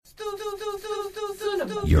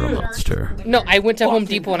You're a monster. No, I went to Home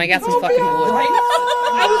Depot and I got some fucking wood.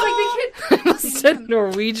 I was like, they I almost said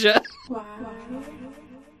Norwegia.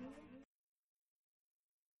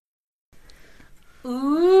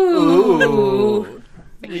 Ooh.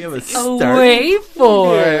 We have a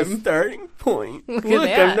waveform. Starting point. Look Look,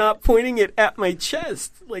 at that. I'm not pointing it at my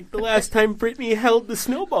chest like the last time Brittany held the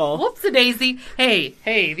snowball. Whoops-a-daisy. Hey,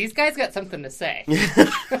 these guys got something to say.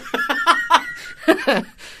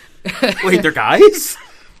 Wait, they're guys?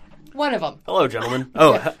 One of them. Hello, gentlemen.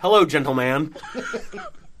 Oh, hello, gentleman.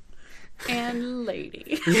 And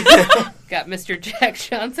lady. Got Mr. Jack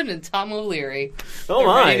Johnson and Tom O'Leary. Oh, They're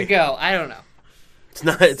my. ready to go. I don't know.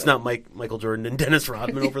 It's not Michael Jordan and Dennis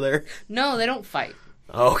Rodman over there? No, they don't fight.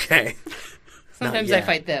 Okay. Sometimes Not I yet.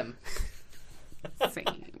 fight them.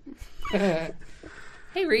 Same.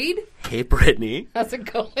 Hey, Reed. Hey, Brittany. How's it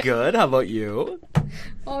going? Good. How about you?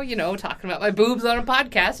 Oh, talking about my boobs on a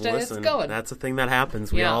podcast, and Listen, it's going. that's a thing that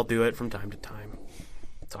happens. We Yeah. all do it from time to time.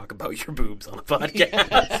 Talk about your boobs on a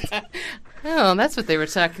podcast. Oh, that's what they were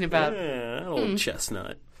talking about. Yeah, that old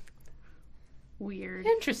chestnut. Weird.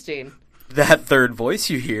 Interesting. That third voice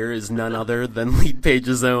you hear is none other than Lead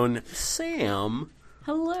Page's own Sam.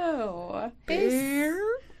 Hello. Bear?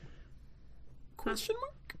 Question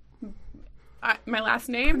mark? My last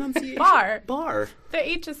name? Pronunciation. Bar. Bar. The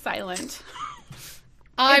H is silent.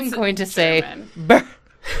 I'm It's going to say... German.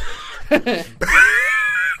 Brr.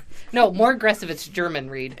 No, more aggressive. It's German,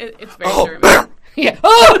 Reed. It's very Oh, German. Yeah.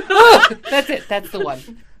 Oh! That's it. That's the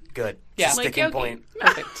one. Good. Yeah. It's a Like sticking Yogi. point.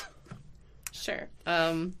 Perfect. Sure.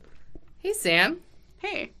 Hey, Sam.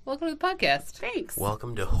 Hey, Welcome to the podcast. thanks.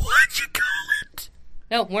 Welcome to What You Call It.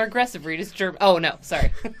 No, more aggressive, Reed. It's German. Oh, no.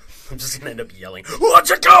 Sorry. I'm just going to end up yelling, What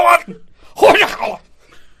You Call It? What You Call It?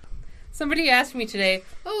 Somebody asked me today,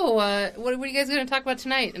 what are you guys going to talk about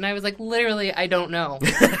tonight? And I was like, literally, I don't know.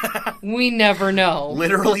 We never know.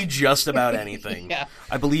 Literally just about anything. Yeah.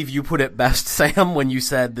 I believe you put it best, Sam, when you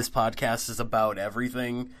said this podcast is about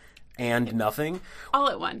everything and nothing, All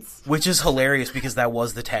at once. which is hilarious because that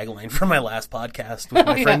was the tagline for my last podcast with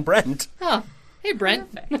my yeah. friend Brent. Oh, hey,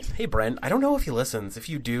 Brent. Perfect. Hey, Brent, I don't know if he listens. If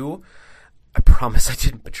you do, I promise I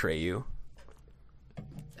didn't betray you.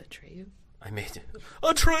 Betray you? I made it.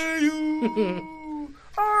 Atreyu!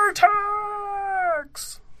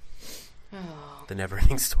 Artax! Oh, The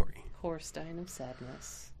never-ending story. Horstein of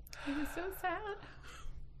sadness. It was so sad.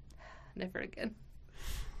 Never again.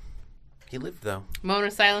 He lived, though. Moment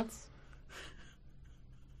of silence.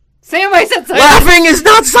 Sam, I said silence. Laughing is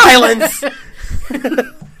not silence!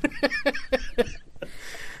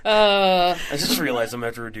 I just realized I'm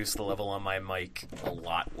going to have to reduce the level on my mic a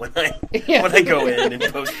lot when I Yeah. when I go in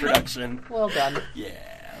post-production. Well done. Yeah,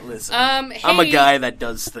 listen. Hey, I'm a guy that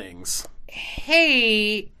does things.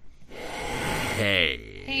 Hey.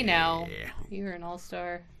 Hey. Hey now. You're an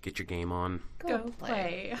all-star. Get your game on. Go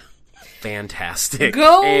play. Fantastic.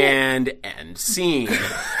 Go. And end scene.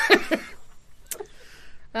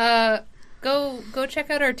 Go check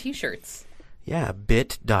out our t-shirts. Yeah,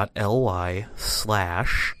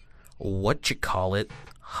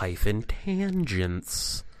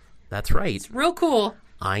 bit.ly/whatyoucallit-tangents. That's right. Real cool.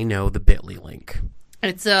 I know the bit.ly link.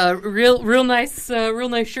 It's a real nice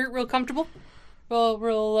shirt, real comfortable. Real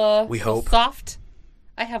We real hope. soft.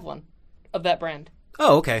 I have one of that brand.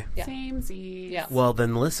 Oh, okay. Yeah. Same Z. Yeah. Well,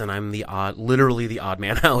 then listen, I'm literally the odd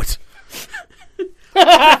man out.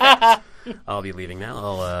 I'll be leaving now.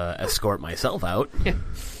 I'll escort myself out.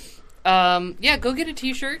 Yeah, go get a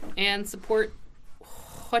t-shirt and support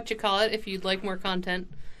What You Call It if you'd like more content.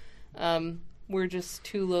 We're just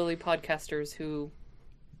two lowly podcasters who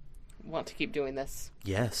want to keep doing this.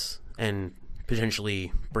 Yes, and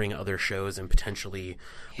potentially bring other shows and potentially...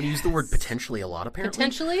 We use the word potentially a lot, apparently.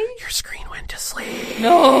 Potentially? Your screen went to sleep.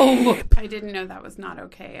 No! I didn't know that was not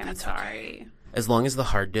okay. I'm sorry. As long as the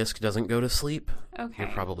hard disk doesn't go to sleep, Okay.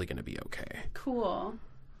 you're probably going to be okay. Cool.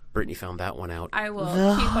 Brittany found that one out. I will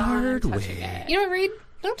The keep on hard touching way. it. You know what, Reed?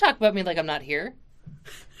 Don't talk about me like I'm not here.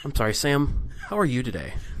 I'm sorry, Sam. How are you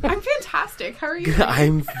today? I'm fantastic. How are you?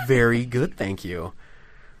 I'm very good, thank you.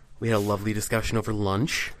 We had a lovely discussion over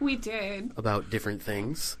lunch We did. about different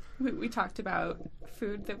things. We talked about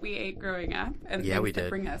food that we ate growing up and Yeah, things we that did.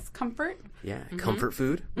 bring us comfort, Yeah, comfort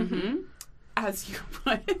food. as you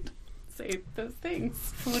would say those things.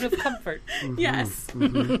 Food of comfort. Yes.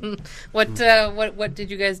 What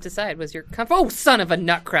did you guys decide was your comfort? Oh, son of a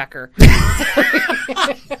nutcracker!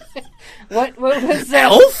 what was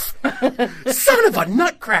that? Elf? Son of a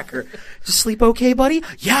nutcracker. Just sleep okay, buddy?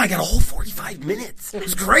 Yeah, I got a whole 45 minutes. It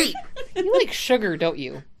was great. You like sugar, don't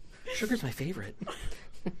you? Sugar's my favorite.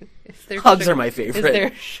 Is there Hugs sugar- are my favorite. Is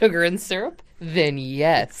there sugar and syrup? Then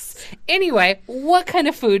yes. Anyway, what kind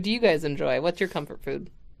of food do you guys enjoy? What's your comfort food?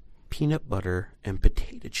 Peanut butter and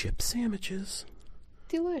potato chip sandwiches.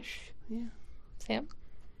 Delish. Yeah. Sam?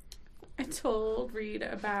 I told Reed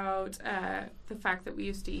about the fact that we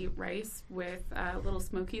used to eat rice with Little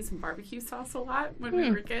Smokies and barbecue sauce a lot when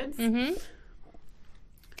we were kids. Mm-hmm.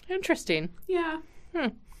 Interesting. Yeah,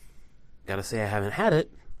 Gotta say I haven't had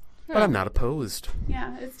it, but I'm not opposed.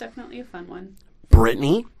 yeah, it's definitely a fun one.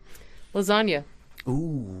 Brittany? Lasagna.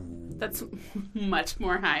 Ooh. That's much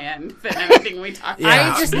more high end than anything we talked I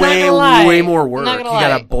about. just- not way, gonna lie. way more work. Not You gonna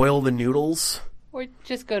gotta lie. boil the noodles. Or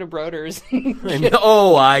just go to Broder's.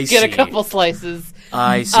 Oh, I see. Get a couple slices.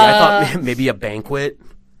 I see. I thought maybe a banquet.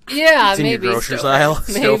 Yeah, It's in maybe. your grocer's aisle.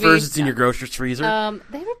 Maybe. Stouffer's, it's in your grocer's freezer.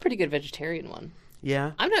 They have a pretty good vegetarian one.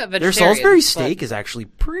 Yeah. I'm not a Their vegetarian. Salisbury but- steak is actually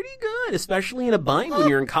pretty good, especially in a bind when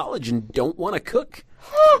you're in college and don't want to cook.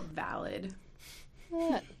 Valid.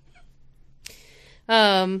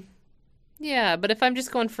 Yeah, but if I'm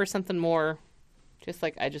just going for something more, just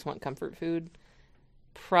like I just want comfort food,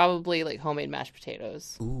 probably like homemade mashed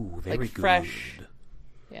potatoes. Ooh, very Like good. fresh.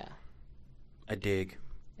 Yeah, I dig.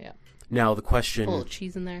 yeah. Now the A question. little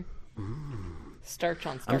cheese in there. Starch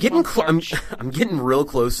on starch. I'm getting on starch. I'm getting real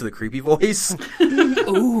close to the creepy voice.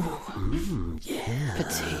 Ooh, Yeah.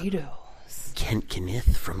 potatoes. Kent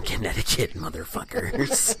Kenneth from Connecticut,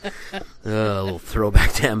 motherfuckers. A little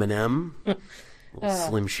throwback to Eminem. Little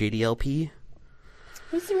Slim Shady LP.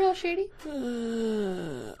 Who's the real Shady?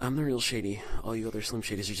 I'm the real Shady. All you other Slim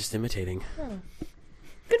Shadys are just imitating.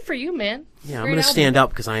 Good for you, man. Yeah, I'm Great gonna album. stand up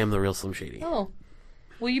because I am the real Slim Shady. Oh,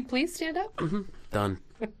 will you please stand up? Done.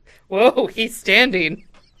 Whoa, he's standing.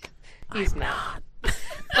 He's not.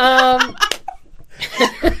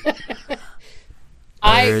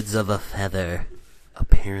 Birds of a feather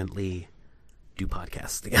apparently do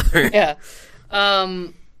podcasts together. Yeah.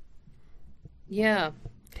 Yeah.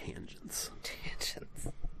 Tangents. Tangents.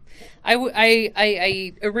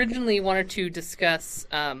 I originally wanted to discuss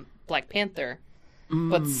Black Panther,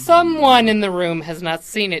 but someone in the room has not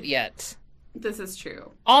seen it yet. This is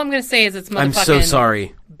true. All I'm going to say is it's motherfucking I'm so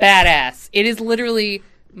sorry. badass. It is literally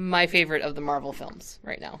my favorite of the Marvel films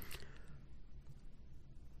right now.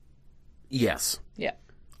 Yes. Yeah.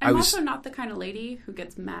 I'm I was- also not the kind of lady who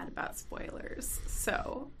gets mad about spoilers.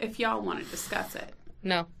 So if y'all want to discuss it,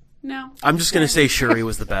 No. no. I'm just gonna say Shuri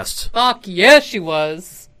was the best. Fuck yes, she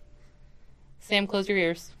was. Sam, close your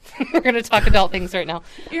ears. We're going to talk adult things right now.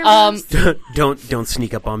 Earmuffs. Don't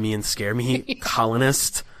sneak up on me and scare me,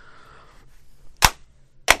 colonist.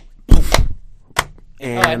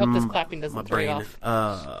 And I hope this clapping doesn't my throw you brain.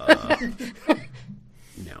 off.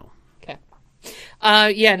 No. Okay.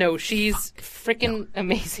 Yeah, no, she's freaking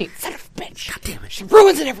amazing. Son of a bitch. God damn it. She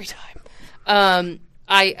ruins it every time.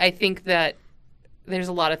 I think that there's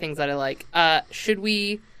a lot of things that I like. Should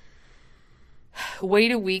we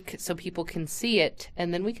wait a week so people can see it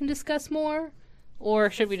and then we can discuss more? Or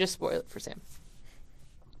should we just spoil it for Sam?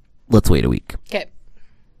 Let's wait a week. Okay.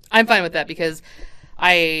 I'm fine with that because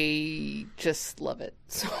I just love it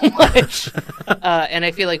so much. And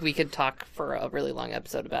I feel like we could talk for a really long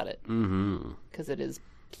episode about it. Mm-hmm. Because it is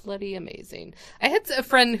bloody amazing. I had a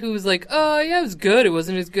friend who was like, oh, yeah, it was good. It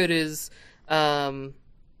wasn't as good as Guardians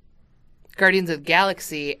of the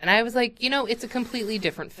Galaxy. And I was like, it's a completely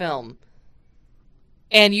different film.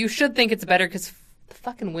 And you should think it's better because the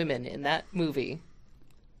fucking women in that movie.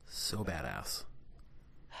 So badass.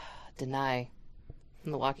 Denai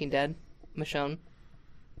from The Walking Dead. Michonne.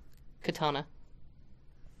 Katana.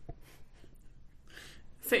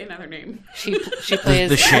 Say another name. She plays...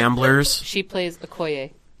 The Shamblers. She plays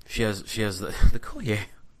Okoye. She has the Koye.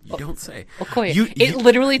 You don't say. Okoye. You, It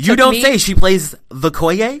literally took You don't me- say she plays the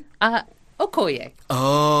Koye? Okoye.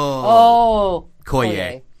 Oh. Oh.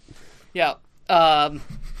 Koye. Yeah.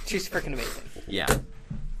 She's freaking amazing. Yeah.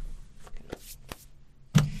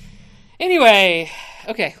 Anyway,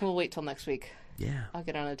 okay, we'll wait till next week. Yeah. I'll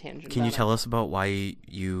get on a tangent. Can you tell us about why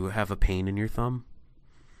you have a pain in your thumb?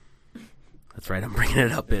 That's right, I'm bringing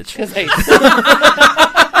it up, bitch.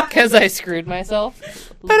 Because I screwed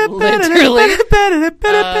myself. Literally.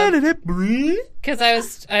 Because I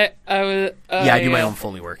was. Yeah, I do my own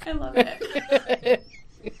Foley work. I love it.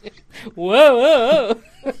 Whoa.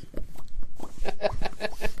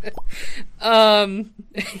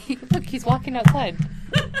 Look, he's walking outside.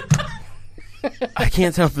 I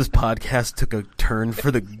can't tell if this podcast took a turn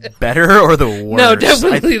for the better or the worse. No,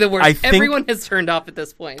 definitely the worst. I think, Everyone has turned off at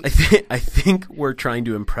this point. I think we're trying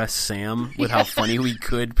to impress Sam with how funny we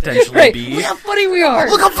could potentially Right. be. Look how funny we are.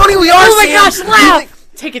 Look how funny we are, Oh my Sam! gosh, laugh!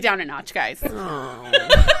 Take it down a notch, guys.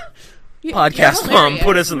 Podcast yeah, mom hilarious.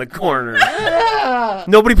 put us in the corner.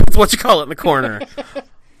 Nobody puts whatchamacallit in the corner.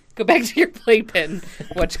 Go back to your playpen.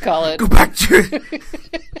 What you call it? Go back to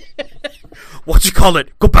whatchamacallit.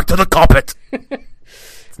 Go back to the carpet.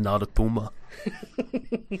 It's not a puma.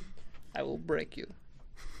 I will break you.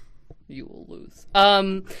 You will lose.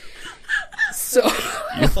 So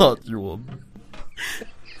You thought you were.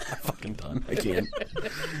 I'm fucking done. I can't.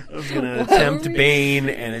 I was gonna attempt Bane,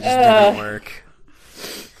 and it just didn't work.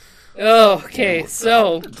 okay,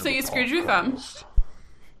 so So you screwed your thumb.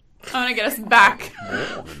 I want to get us back.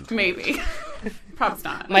 Maybe. Probably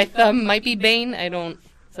not. my thumb might be Bane. I don't.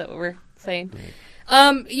 Is that what we're saying?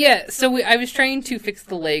 Yeah. So I was trying to fix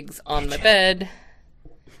the legs on my bed.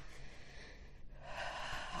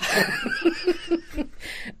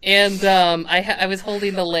 And I was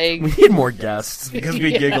holding the leg. We need more guests because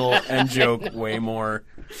we giggle and joke way more.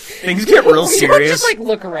 Things get real serious. Just like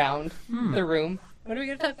look around the room. What are we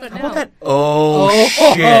gonna talk about now? How about that? Oh,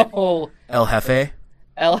 shit. El Jefe.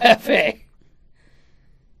 LFA.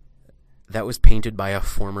 That was painted by a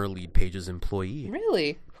former Lead Pages employee.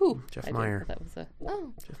 Really? Who? Jeff I didn't Meyer. know that was a.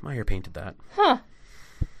 Oh, Jeff Meyer painted that. huh.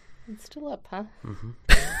 It's still up, huh? Mm-hmm.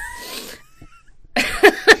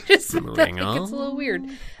 Just Moving I think it's a on. little weird.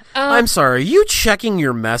 I'm sorry. Are you checking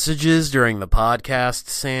your messages during the podcast,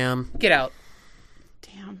 Sam? Get out.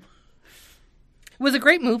 Damn. It was a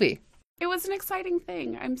great movie. It was an exciting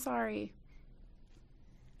thing. I'm sorry.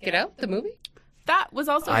 Get out the movie. That was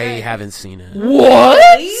also I good. haven't seen it.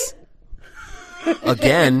 What?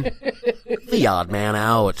 Again, the odd man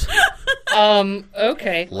out.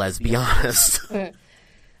 Okay. Let's be honest.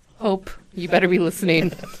 Hope you better be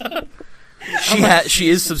listening. She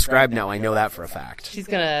is subscribed now. I know that for a fact. She's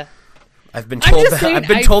gonna. I've been I'm told just that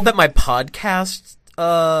saying, told that my podcast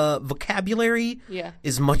vocabulary Yeah.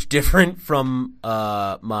 is much different from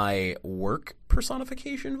my work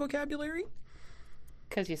personification vocabulary.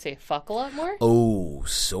 Because you say fuck a lot more. Oh,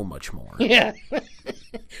 so much more. Yeah.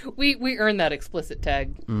 we earned that explicit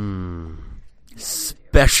tag.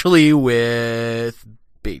 Especially with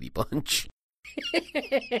Baby Bunch.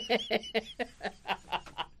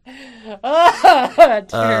 Turtle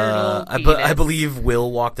I penis. believe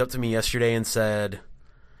Will walked up to me yesterday and said,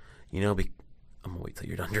 "You know, I'm gonna wait till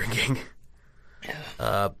you're done drinking.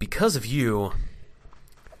 Because of you,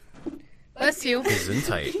 Bless you. is in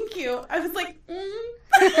tight." Thank you. I was like,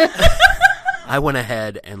 I went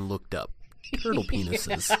ahead and looked up turtle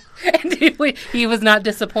penises. And he was not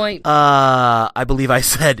disappointed. I believe I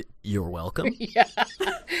said, "You're welcome." Yeah.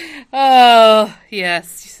 Oh,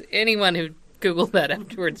 yes. Anyone who Googled that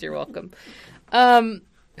afterwards, you're welcome. So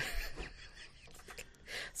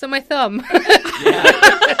my thumb.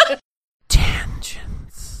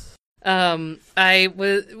 Tangents. I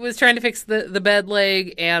was trying to fix the bed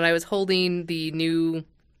leg, and I was holding the new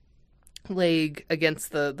leg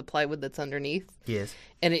against the plywood that's underneath. Yes.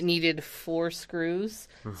 And it needed 4 screws.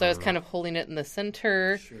 So I was kind of holding it in the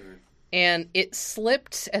center. Sure. And it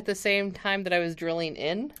slipped at the same time that I was drilling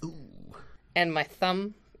in. Ooh. And my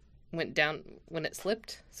thumb went down when it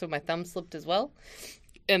slipped. So my thumb slipped as well.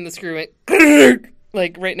 And the screw went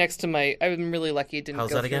like right next to my... I'm really lucky it didn't How's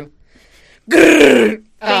go that through. again?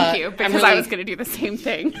 thank you, because really- I was going to do the same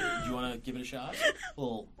thing. Do you want to give it a shot?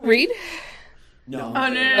 Well, Read? no. Oh,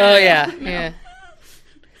 no. Oh, yeah. Yeah.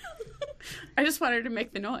 I just wanted to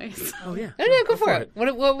make the noise. Oh, yeah. No, go for it.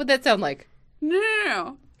 What would that sound like?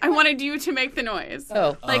 No. I wanted you to make the noise.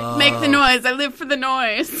 Oh. Like, make the noise. I live for the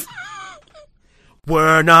noise.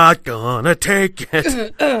 We're not gonna take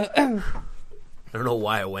it. I don't know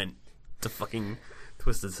why I went to fucking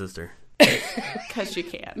Twisted Sister. Because you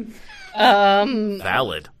can.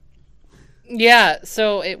 Valid. Yeah,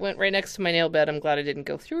 so it went right next to my nail bed. I'm glad I didn't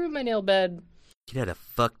go through my nail bed. You had a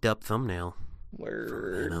fucked up thumbnail.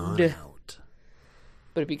 Word. And on out.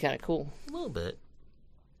 But it'd be kind of cool. A little bit.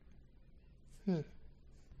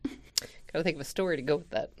 Gotta think of a story to go with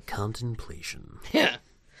that. Contemplation. Yeah.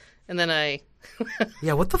 And then I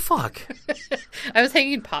Yeah, what the fuck? was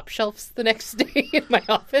hanging pop shelves the next day in my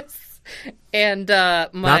office. And my...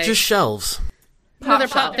 Not just shelves. No, they're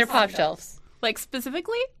Pop they're pop shelves. Like,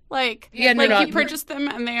 specifically? Like, Yeah, no, like no, you purchased them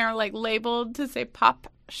and they are, like, labeled to say pop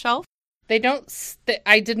shelf? They don't...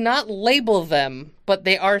 I did not label them, but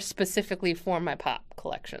they are specifically for my pop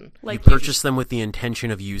collection. Like, You purchased them with the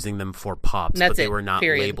intention of using them for pops, That's but they it, were not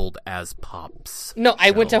period. labeled as pops. No,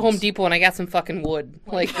 I went to shelves. Home Depot and I got some fucking wood.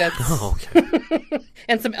 Like, that's... Oh, okay.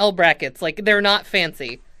 and some L brackets. Like, they're not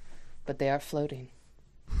fancy, but they are floating.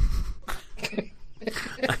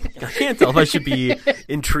 I can't tell if I should be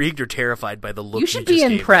intrigued or terrified by the look You should just be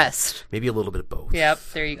gave. impressed. Maybe a little bit of both. Yep,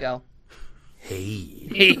 there you go. Hey.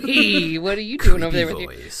 Hey, what are you doing over there Creepy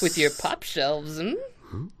with voice. your pop shelves?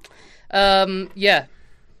 Yeah,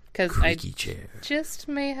 because I Creaky chair. just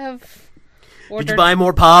may have Did ordered. you buy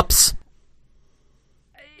more pops?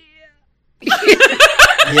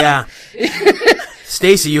 Yeah.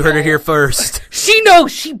 Stacy, you heard it here first. She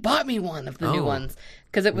knows. She bought me one of the new Oh. ones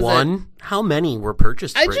because it was One? How many were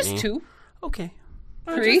purchased, Brittany? just 2, Okay.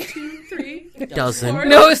 3. 2, 3. Dozen.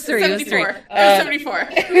 No, it was 3. It was 3. 74. It was 74.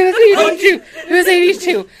 It was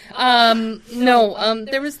 82. No,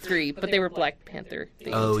 there was 3, but they were Black Panther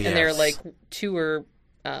themed. Oh, And they were yes. like 2 were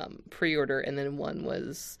pre-order, and then 1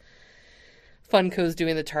 was Funko's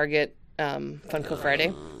doing the Target Funko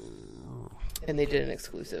Friday. And they did an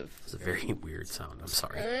exclusive. It's a very weird sound. I'm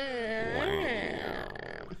sorry.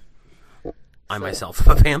 I myself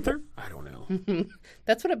am a panther? I don't know.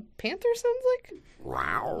 That's what a panther sounds like?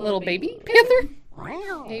 Wow. A little baby panther?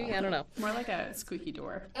 Maybe, I don't know. More like a squeaky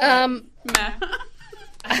door. Meh.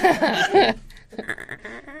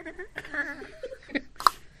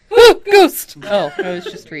 Ghost! Oh, I was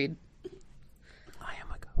just Reed. I am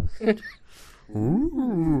a ghost.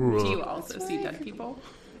 Ooh. Do you also see dead people?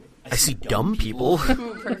 I see dumb people.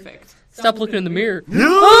 Ooh, perfect. Stop looking in the mirror.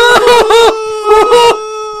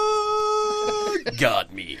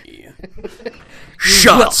 Got me.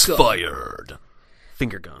 Shots fired.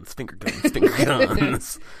 Finger guns, finger guns, finger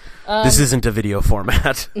guns. This isn't a video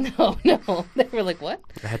format. No. They were like, what?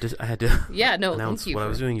 I had to Yeah, no, announce thank you. what I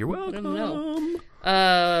was doing. You're welcome. No.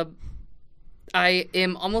 I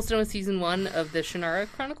am almost done with season 1 of the Shannara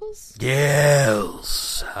Chronicles.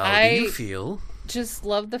 Yes. How do you feel? Just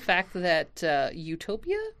love the fact that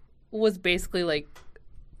Utopia was basically like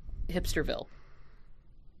Hipsterville.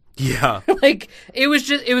 Yeah. Like, it was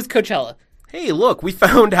Coachella. Hey, look, we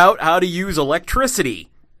found out how to use electricity.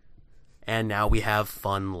 And now we have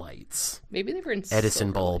fun lights. Maybe they were in Edison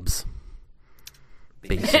Silver bulbs.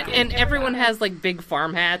 Lake. Basically. And everyone has like big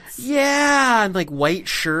farm hats. Yeah, and like white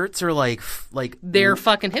shirts or like They're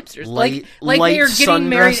fucking hipsters. light- like light they are getting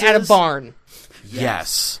married at a sundresses. barn.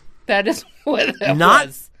 Yes. That is what that Not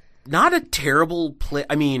was. not a terrible place.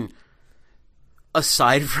 I mean,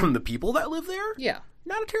 aside from the people that live there, Yeah.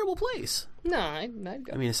 not a terrible place. No, I'd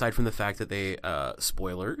go. I mean, aside from the fact that they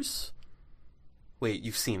spoilers. Wait,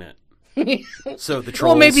 you've seen it. So the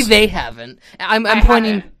trolls. Well, maybe they haven't. I'm I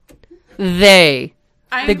pointing haven't. they.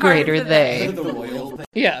 I'm The part of greater the they. The royal.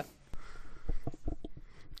 Yeah.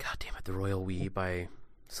 God damn it! The Royal We by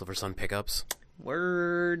Silver Sun Pickups.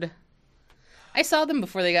 Word. I saw them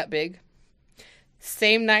before they got big.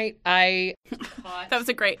 Same night I That was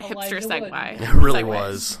a great hipster Elijah Wood. segue. It really Segue.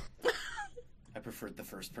 was. I preferred the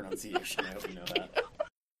first pronunciation. I hope you know that.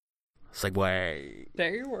 Segway.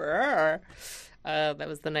 There you were. That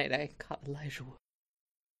was the night I caught Elijah Wood.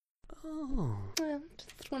 Oh.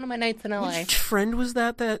 Just one of my nights in LA. Which friend was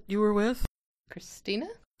that you were with? Christina?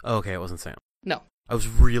 Oh, okay, it wasn't Sam. No. I was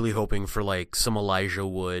really hoping for like some Elijah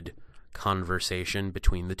Wood conversation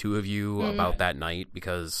between the two of you about that night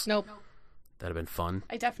because Nope. that'd have been fun.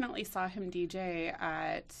 I definitely saw him DJ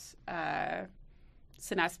at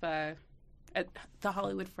Cinespa at the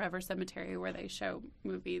Hollywood Forever Cemetery where they show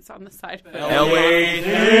movies on the side.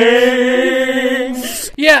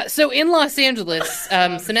 Yeah, so in Los Angeles,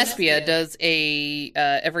 Cinespia does a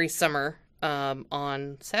every summer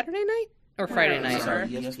on Saturday night or Friday night. Sure.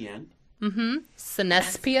 ESPN? Mm-hmm.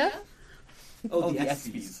 Cinespia. Oh, the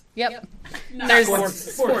ESPYs. Yep. There's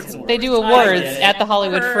Sports. they do awards get it. at the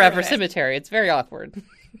Hollywood Forever Perfect. Cemetery. It's very awkward.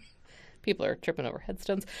 People are tripping over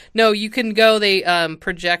headstones. No, you can go. They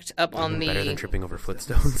project up on the Better than tripping over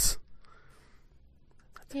footstones.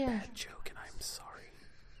 Yeah. Bad joke, and I'm sorry.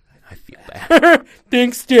 I feel bad.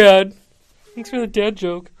 Thanks, Dad. Thanks for the dad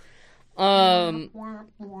joke.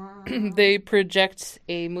 They project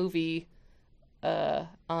a movie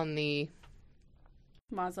on the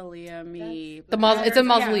Mausoleum. it's a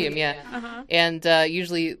mausoleum, yeah. Uh-huh. And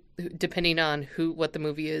usually, depending on what the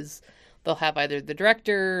movie is, they'll have either the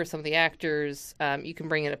director or some of the actors. You can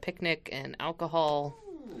bring in a picnic and alcohol,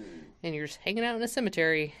 and you're just hanging out in a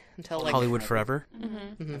cemetery until like Hollywood Forever?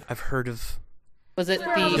 I've heard of... was it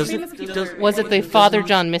Doesn't- was it the Father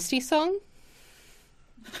John Misty song?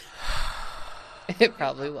 It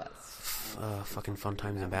probably was. fucking Fun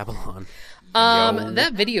Times in Babylon.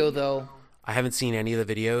 That video though. I haven't seen any of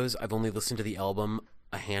the videos. I've only listened to the album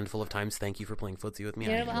a handful of times. Thank you for playing footsie with me.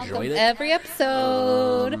 You're I welcome. enjoyed it. Every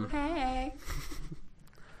episode. Hey.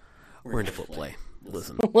 We're into foot play.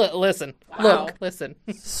 Listen. Listen. Wow. Look. Listen.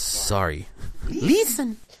 Sorry.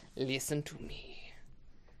 Listen. Listen to me.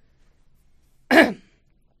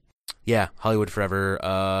 Yeah, Hollywood Forever.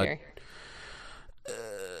 Here.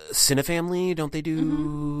 Cinefamily, don't they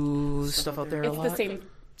do stuff out there a It's lot? the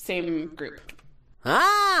same group.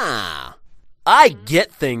 Ah! I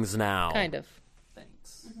get things now. Kind of.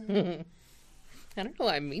 Thanks. I don't know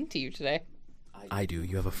what I'm mean to you today. I do.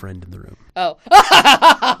 You have a friend in the room. Oh.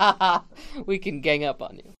 We can gang up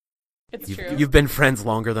on you. It's true. You've been friends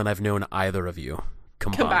longer than I've known either of you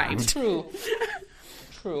combined. True.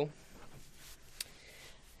 True.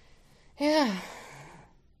 Yeah.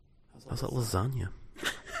 How's that lasagna?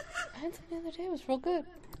 I had some the other day. It was real good.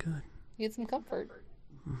 Good. You had some comfort.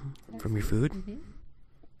 From your food?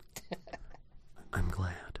 I'm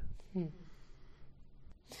glad.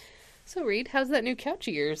 So, Reed, how's that new couch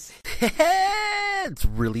of yours? It's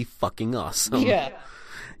really fucking awesome. Yeah.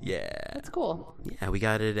 Yeah. That's cool. Yeah, we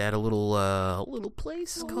got it at a little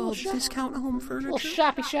place called Discount Home Furniture. Little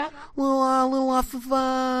shoppy shop. Little off of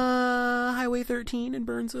Highway 13 in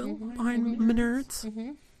Burnsville, behind Menards.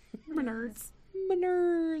 Nerds.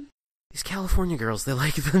 Menard. These California girls, they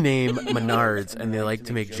like the name Menards, and they like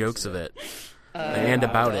to make jokes of it and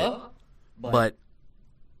about it. But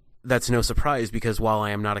that's no surprise, because while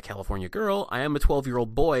I am not a California girl, I am a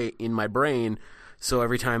 12-year-old boy in my brain. So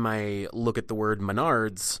every time I look at the word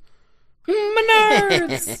Menards,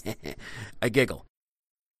 Menards! I giggle.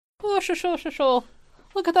 Oh, shush.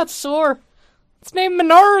 Look at that store. It's named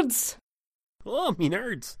Menards. Oh,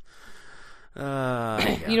 Menards.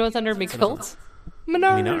 Yeah. You know what's under McQuilt?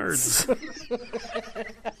 Menards.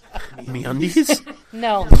 MeUndies?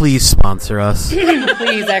 No. Please sponsor us.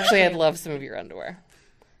 Please, actually, I'd love some of your underwear.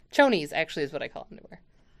 Chonies, actually, is what I call underwear.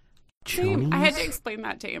 Chonies? I had to explain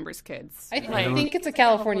that to Amber's kids. I think it's a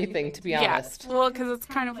California thing, to be Yeah, honest. well, because it's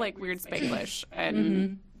kind of like weird Spanglish,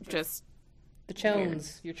 and just The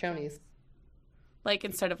chones, your chonies. like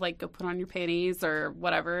instead of like go put on your panties or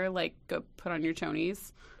whatever, like go put on your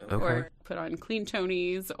chonies, Okay. or put on clean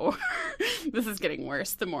chonies, or this is getting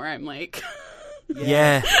worse the more I'm like,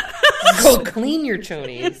 Yeah. Go clean your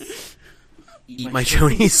chonies. Eat my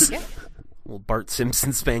chonies. Yeah. Little Bart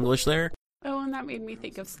Simpson Spanglish there. oh, and that made me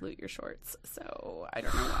think of salute your shorts. So I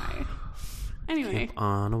don't know why. Anyway,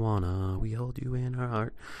 On a wanna, we hold you in our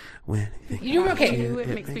heart. When You know, okay. it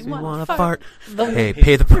makes me wanna fart. The, Hey,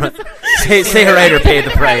 pay the price. say it right or pay the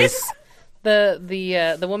price.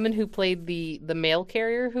 the woman who played the mail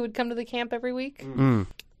carrier who would come to the camp every week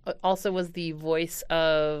also was the voice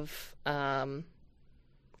of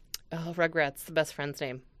Rugrats, the best friend's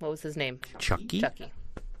name. What was his name? Chucky? Chucky.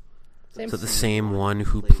 Same. So the same one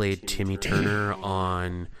who played Timmy Turner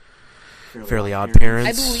on Fairly Odd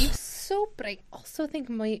Parents? I believe so, but I also think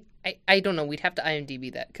I don't know. We'd have to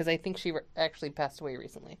IMDb that because I think she actually passed away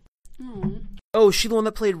recently. Oh, is she the one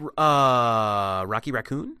that played Rocky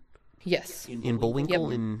Raccoon Yes. in Bullwinkle?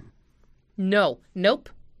 Yep. In No. Nope.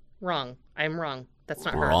 Wrong. I'm wrong. That's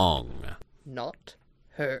not her. Wrong. Not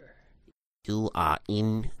her. You are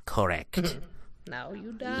incorrect. Now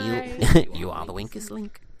you die. You are the Winkus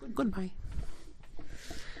Link. Goodbye.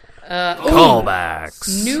 Ooh,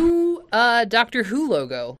 Callbacks. new Doctor Who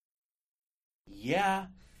logo. Yeah,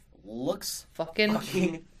 looks Fucking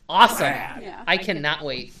fucking awesome. rad. yeah, I cannot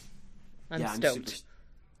wait. I'm Yeah, stoked.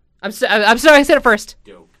 I'm I'm sorry. I said it first.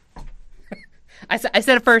 dope. I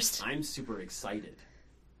said it first. I'm super excited.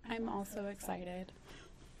 I'm also excited.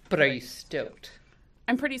 But are you stoked?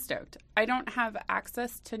 I'm pretty stoked. I don't have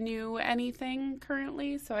access to new anything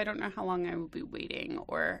currently, so I don't know how long I will be waiting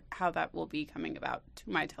or how that will be coming about to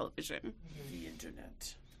my television. The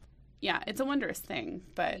internet. Yeah, it's a wondrous thing,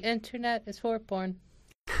 but Internet is for porn.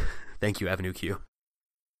 Thank you, Avenue Q.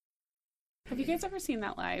 have you guys ever seen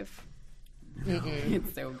that live? Mm-mm.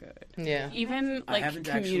 It's so good. Yeah. Even I like haven't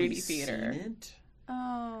community actually theater. seen it.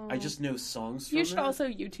 Oh. I just know songs from You should it. also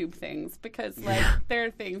YouTube things because like there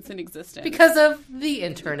are things in existence. Because of the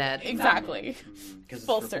internet. exactly. 'Cause it's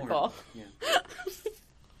Full for circle. porn. Yeah.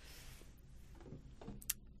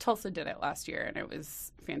 Tulsa did it last year and it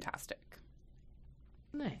was fantastic.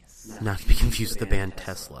 Nice. Not to be confused with the band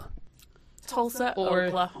Tesla. Tulsa, Or-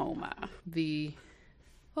 Oklahoma. The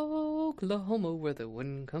Oklahoma where the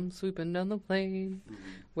wind comes sweeping down the plain,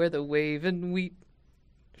 where the waving wheat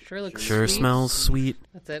sure looks Sure sweet. smells sweet.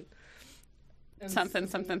 That's it. Something.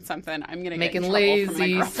 I'm gonna Making get in trouble from my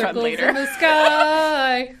lazy girlfriend circles later. in the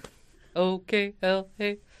sky. Okay,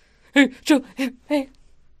 hey, Joe, hey,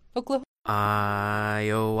 Oklahoma.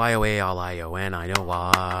 I-O-I-O-A-L-I-O-N, I know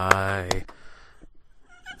why.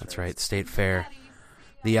 That's right, State Fair.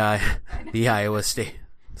 The Iowa State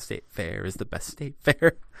Fair is the best state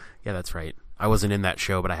fair. Yeah, that's right. I wasn't in that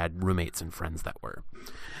show, but I had roommates and friends that were.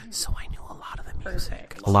 So I knew a lot of the music.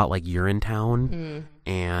 Perfect. A lot like Urinetown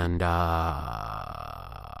and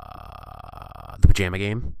the Pajama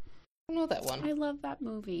Game. No, know that one. I love that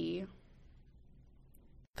movie.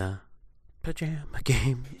 The pajama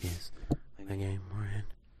game is the game we're in.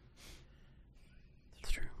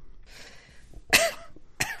 It's true.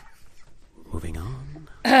 Moving on.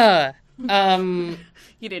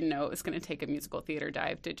 You didn't know it was going to take a musical theater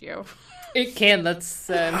dive, did you? It can. That's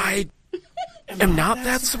I am not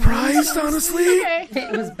that surprised, honestly. Okay.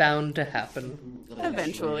 it was bound to happen.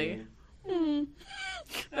 Eventually.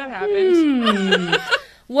 That happened.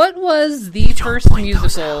 What was the first point those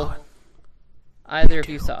musical out. either of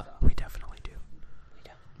you saw? We definitely do.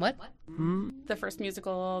 What? The first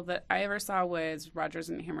musical that I ever saw was Rodgers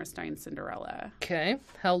and Hammerstein's Cinderella. Okay.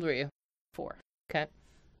 How old were you? 4. Okay.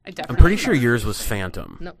 I definitely I'm pretty sure remember. yours was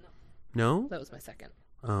Phantom. No, No? that was my second.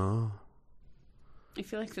 Oh. I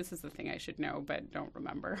feel like this is the thing I should know, but don't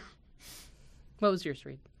remember. What was yours,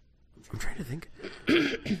 Reed? I'm trying to think.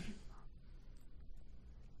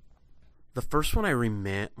 The first one I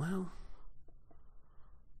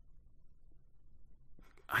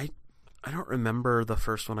I don't remember the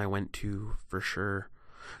first one I went to for sure.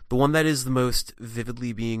 The one that is the most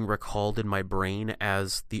vividly being recalled in my brain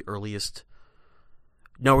as the earliest.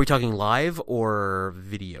 No, are we talking live or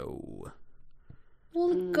video?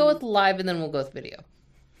 We'll go with live and then we'll go with video.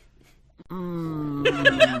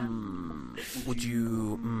 Would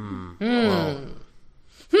you?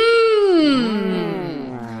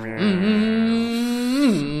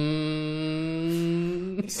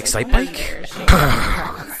 Excite Bike?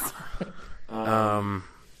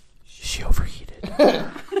 She overheated.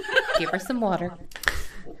 Give her some water.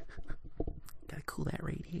 Gotta cool that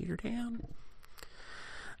radiator down.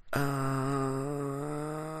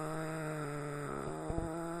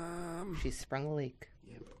 She sprung a leak.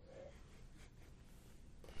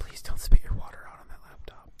 Please don't spit your water out on that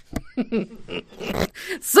laptop.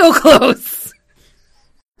 So close.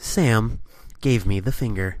 Sam gave me the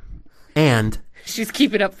finger. And She's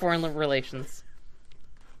keeping up foreign relations.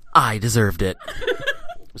 I deserved it.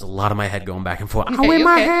 There's a lot of my head going back and forth. Okay,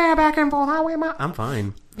 okay. hair back and forth. I'm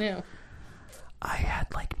fine. Yeah. I had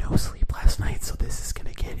no sleep last night, so this is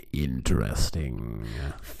gonna get interesting.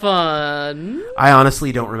 Fun. I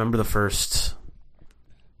honestly don't remember the first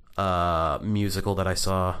musical that I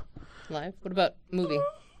saw. Live. What about movie?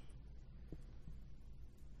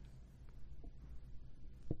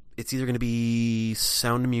 It's either gonna be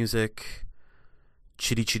Sound of Music,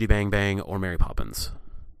 Chitty Chitty Bang Bang, or Mary Poppins.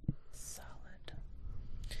 Solid.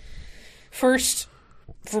 First,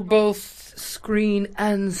 for both screen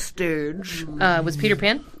and stage, was Peter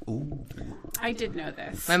Pan. I did know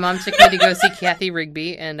this. My mom took me to go see Kathy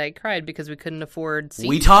Rigby, and I cried because we couldn't afford seats.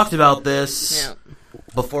 We talked about this Yeah.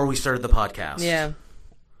 before we started the podcast. Yeah.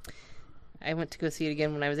 I went to go see it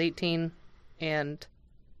again when I was 18, and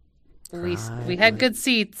we had good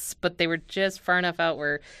seats, but they were just far enough out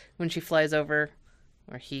where when she flies over,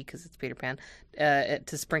 or he, because it's Peter Pan,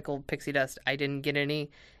 to sprinkle pixie dust, I didn't get any.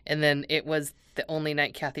 And then it was the only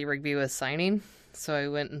night Kathy Rigby was signing, so I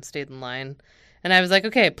went and stayed in line. And I was like,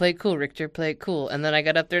 okay, play it cool, Richter, play it cool. And then I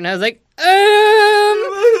got up there and I was like, and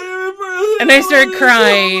I started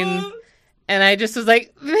crying. And I just was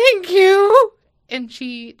like, thank you. And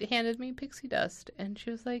she handed me pixie dust. And she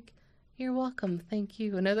was like, you're welcome, thank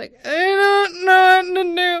you. And I was like, I don't know what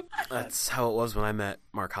to do. That's how it was when I met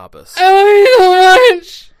Mark Hoppus. I love you so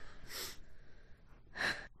much.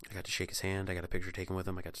 I got to shake his hand. I got a picture taken with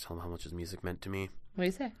him. I got to tell him how much his music meant to me. What do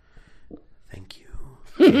you say? Thank you.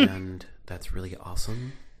 And that's really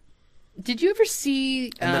awesome. Did you ever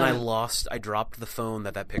see... And then I dropped the phone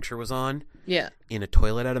that picture was on Yeah. in a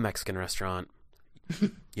toilet at a Mexican restaurant.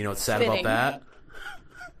 You know what's sad Spitting. about that?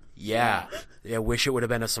 Yeah. I wish it would have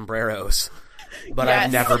been a Sombreros. But Yes.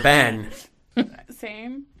 I've never been.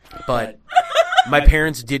 Same. But my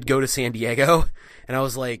parents did go to San Diego. And I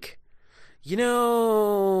was like, I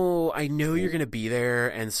know you're going to be there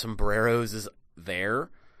and Sombreros is there.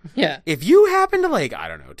 Yeah. If you happen to, I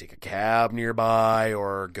don't know, take a cab nearby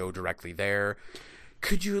or go directly there,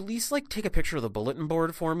 could you at least, take a picture of the bulletin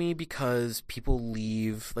board for me? Because people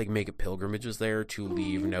leave, make pilgrimages there to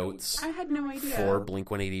leave notes I had no idea. for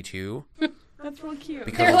Blink-182. That's real cute.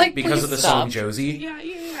 Because, like, because please of the stop. song Josie.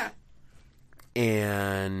 Yeah.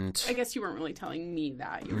 And... I guess you weren't really telling me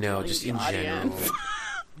that. You were no, telling just the in audience. general.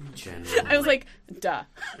 In general. I was like, duh.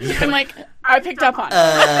 I'm like, I picked up on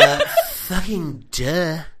it. Fucking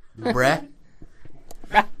duh, bruh.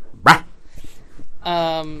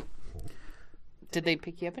 Did they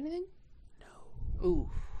pick you up anything? No. Ooh.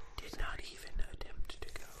 Did not even attempt to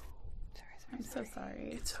go. I'm so sorry.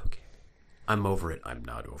 It's okay. I'm over it. I'm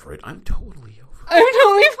not over it. I'm totally over it. I'm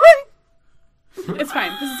totally fine. It's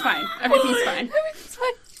fine. This is fine. Everything's fine. Everything's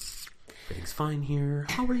fine. Everything's fine here.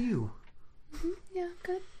 How are you? Yeah,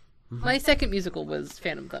 good. My second musical was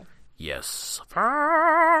Phantom though. Yes.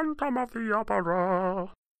 Phantom of the Opera.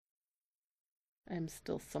 I'm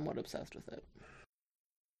still somewhat obsessed with it.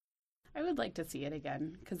 I would like to see it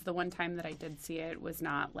again, because the one time that I did see it was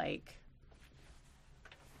not like...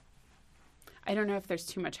 I don't know if there's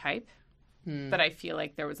too much hype, but I feel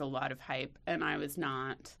like there was a lot of hype, and I was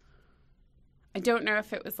not... I don't know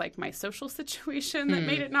if it was like my social situation that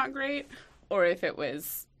made it not great, or if it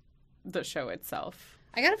was the show itself.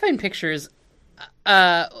 I gotta find pictures.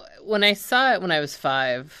 When I saw it when I was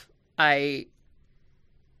 5, I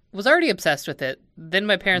was already obsessed with it. Then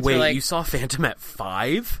my parents were like... Wait, you saw Phantom at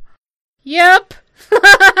 5? Yep.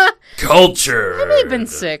 Culture! I may have been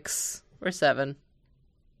 6 or 7.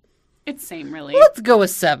 It's same, really. Let's go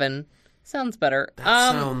with 7. Sounds better.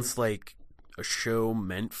 That sounds like a show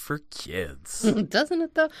meant for kids. Doesn't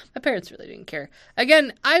it, though? My parents really didn't care.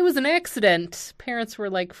 Again, I was an accident. Parents were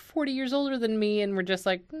like 40 years older than me and were just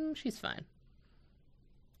like, she's fine.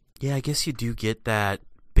 Yeah, I guess you do get that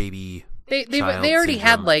baby They child already had,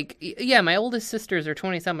 syndrome. like... Yeah, my oldest sisters are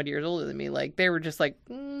 20-some years older than me. Like, they were just like,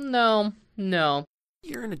 no.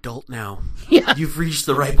 You're an adult now. Yeah. You've reached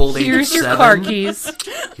the ripe old age Here's of your 7. car keys.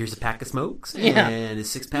 Here's a pack of smokes Yeah. and a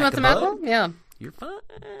 6-pack You want of some apple? Bud. Yeah. You're fine.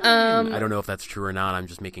 Um, I don't know if that's true or not. I'm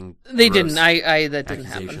just making They gross didn't. That didn't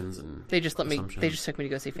happen. accusations and They just let me. assumptions. They just took me to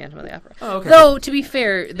go see Phantom of the Opera. Oh, okay. Though to be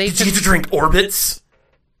fair, they Did you get to drink Orbits?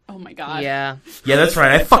 Oh my god. yeah, Yeah, that's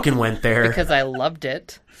right. I fucking went there. because I loved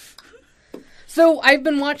it. So I've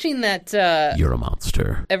been watching that You're a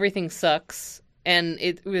monster. Everything Sucks, and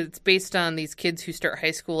it's based on these kids who start high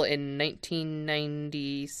school in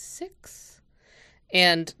 1996,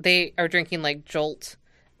 and they are drinking like Jolt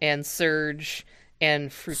and Surge and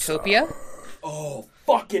Fruitopia. Oh,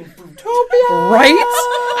 fucking Fruitopia! Right?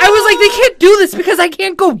 I was like, they can't do this because I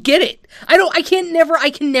can't go get it. I can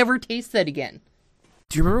never taste that again.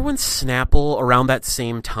 Do you remember when Snapple, around that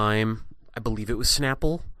same time, I believe it was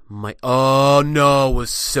Snapple? It was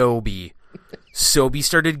Sobe. Sobe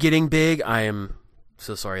started getting big. I am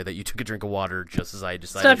so sorry that you took a drink of water just as I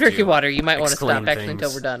decided Stop drinking to water. You might want to exclaim stop actually things.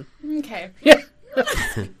 until we're done. Okay. Yeah.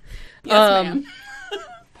 Yes, ma'am.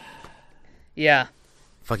 Yeah.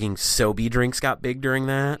 Fucking Sobe drinks got big during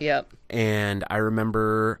that. Yep. And I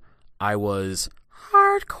remember I was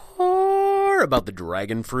hardcore about the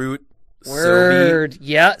dragon fruit. Word.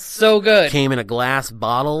 Yeah. So good. Came in a glass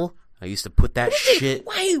bottle. I used to put that shit.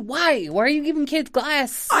 Why? Why are you giving kids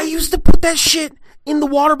glass? I used to put that shit in the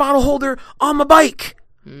water bottle holder on my bike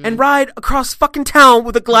and ride across fucking town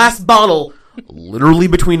with a glass bottle literally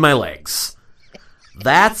between my legs.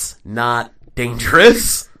 That's not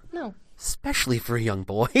dangerous. No. Especially for a young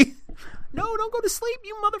boy. No, don't go to sleep,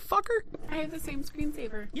 you motherfucker. I have the same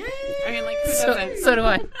screensaver. Yay! I mean, like, who doesn't? So do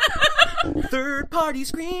I. Third-party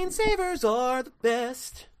screensavers are the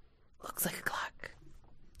best. Looks like a clock.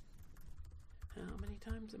 How many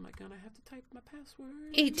times am I gonna have to type my password?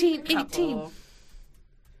 18. Couple.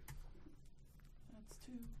 That's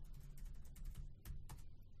 2.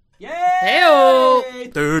 Yay! Hey-o!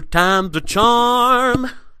 Third time's a charm.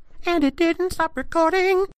 And it didn't stop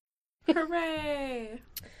recording. Hooray!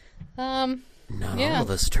 Now Yeah. all of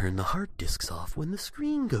us turn the hard disks off when the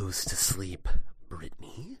screen goes to sleep,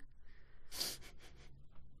 Brittany.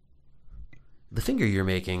 The finger you're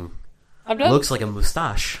making I'm done. looks like a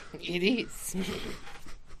mustache. It is.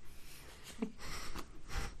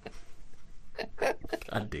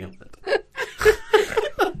 God damn it.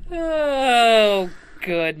 Oh,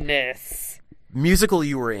 goodness. Musical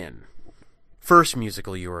you were in. First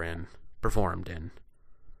musical you were in. Performed in.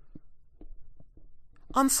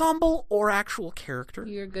 Ensemble or actual character?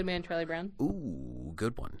 You're a good man, Charlie Brown. Ooh,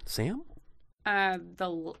 good one. Sam?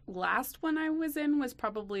 Last one I was in was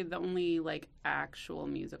probably the only, like, actual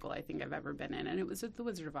musical I think I've ever been in, and it was The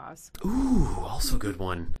Wizard of Oz. Ooh, also good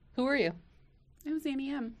one. Who are you? It was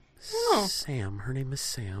Annie M. Oh. Sam. Her name is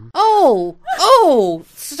Sam. Oh,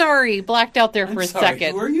 sorry. Blacked out there for a Sorry,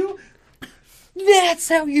 second. who are you? That's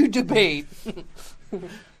how you debate.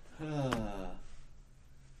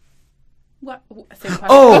 What? Same question.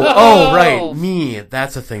 Oh, right. Me.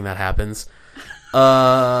 That's a thing that happens.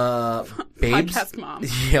 Babes. Podcast mom.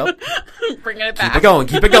 Yep. Bringing it Keep back. it going.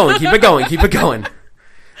 Keep it going. Keep it going. Keep it going.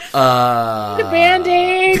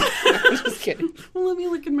 Band-Aid. Just kidding. Let me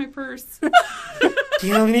look in my purse. Do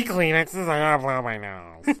you have any Kleenexes? I gotta blow my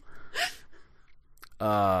nose.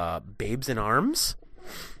 Babes in Arms?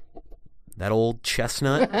 That old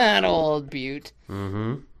chestnut? That old beaut.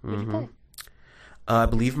 Mm-hmm. What'd you play? I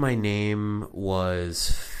believe my name was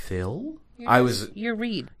Phil. You're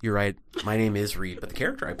Reed. You're right. My name is Reed, but the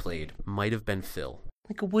character I played might have been Phil.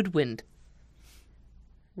 Like a woodwind.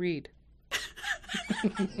 Reed.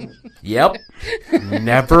 Yep.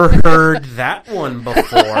 Never heard that one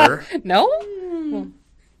before. No?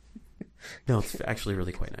 No, it's actually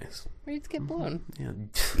really quite nice. Reeds get blown. Yeah.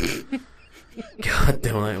 God,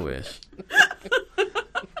 don't I wish.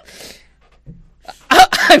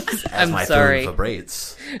 I'm My sorry. throat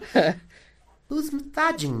vibrates. Who's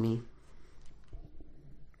massaging me?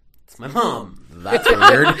 It's my mom. That's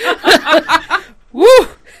weird. Woo!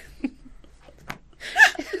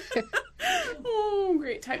 Oh,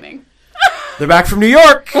 great timing. They're back from New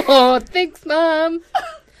York. Oh, thanks, Mom.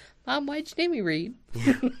 Mom, why'd you name me Reed?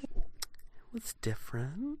 What's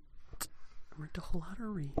different? I read a whole lot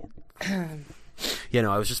of reads. Yeah,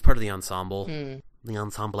 no, I was just part of the ensemble. The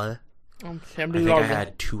ensemble. I think I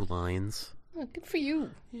had 2 lines. Oh, good for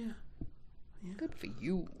you. Yeah. Good for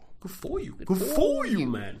you. Good for you. Good for you,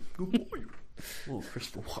 man. Good for you. Oh,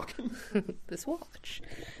 Christopher Walken. This watch.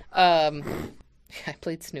 I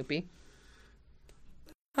played Snoopy.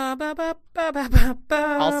 I'll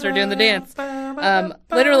start doing the dance.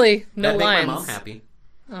 Literally, no That'd lines. make my mom happy.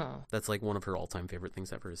 Oh, That's like one of her all-time favorite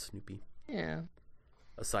things ever is Snoopy. yeah.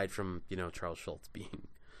 Aside from, Charles Schultz being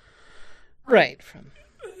Right, from...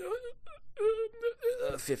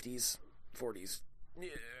 50s, 40s,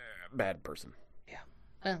 bad person.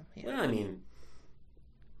 Well, yeah. Well, I mean,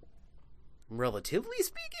 relatively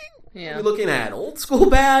speaking, Yeah. are we looking at old school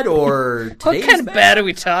bad or What today's kind of bad are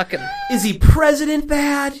we talking? Is he president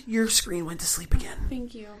bad? Your screen went to sleep again.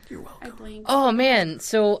 Thank you. You're I welcome. blinked. Oh, man.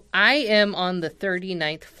 So I am on the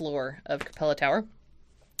 39th floor of Capella Tower,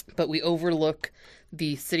 but we overlook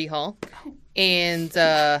the City Hall. And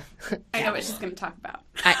I know what she's going to talk about.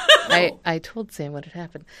 I told Sam what had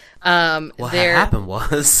happened. What happened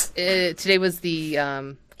was... Today was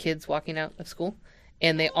the kids walking out of school,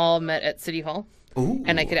 and they all met at City Hall. Ooh.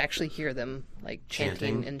 And I could actually hear them like chanting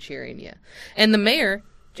Chanting. and cheering. Yeah, and the mayor,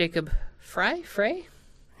 Jacob Frey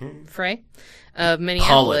of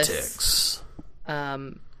Minneapolis, Politics.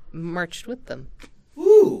 marched with them.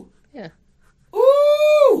 Ooh. Yeah,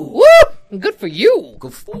 Ooh. woo! Good for you.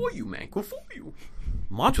 Good for you, man. Good for you.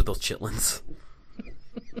 March with those chitlins.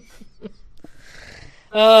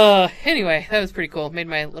 Anyway, that was pretty cool. Made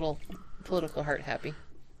my little political heart happy.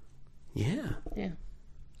 Yeah. Yeah,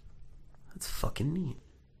 That's fucking neat.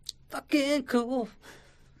 fucking cool.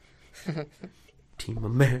 Team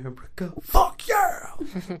America. Fuck yeah!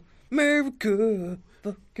 America,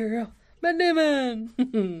 fuck girl, Matt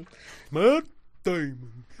Damon. Matt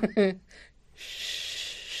Damon.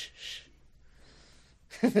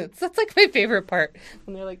 That's like my favorite part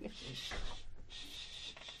when they're like,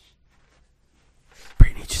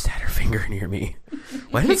 Brittany just had her finger near me.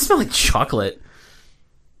 Why did it smell like chocolate?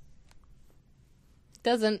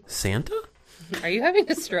 doesn't. Santa? Are you having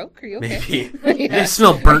a stroke? Are you okay? Maybe. Yeah. I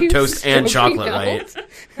smell Are burnt you toast and stroking chocolate, out?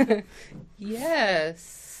 right?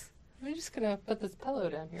 Yes. I'm just gonna put this pillow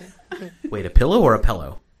down here. Wait, a pillow or a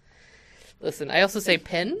pillow? Listen, I also say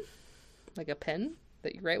pen, like a pen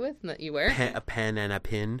that you write with and that you wear. A pen and a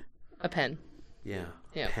pin? A pen. Yeah.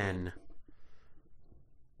 Yeah. Pen.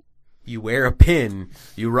 You wear a pin.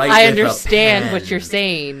 You write I with a understand pen. what you're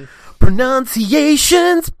saying.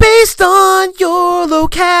 Pronunciations based on your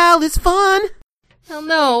locale is fun. Well,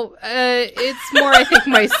 no, it's more, I think,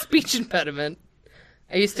 my speech impediment.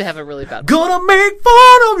 I used to have a really bad one. Gonna make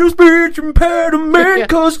fun of your speech impediment Yeah.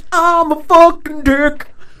 cause I'm a fucking dick.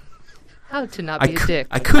 How to not be a dick.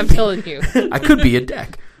 I could I'm be- telling you. I could be a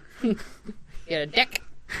dick. You're a dick.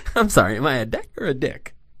 I'm sorry, am I a dick or a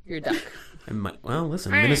dick? You're a duck. Well,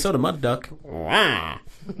 listen, Minnesota mud duck.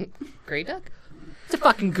 Gray duck? It's a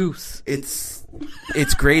fucking goose. It's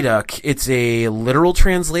Grey Duck. It's a literal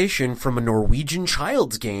translation from a Norwegian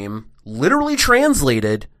child's game, literally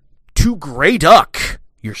translated to Grey Duck.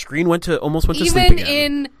 Your screen almost went to sleep Even again.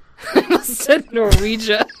 in, I almost said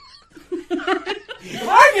Norwegia.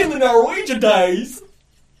 Back in the Norwegian days.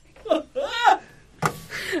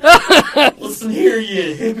 Listen here,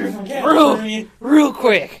 you hippie from California. Real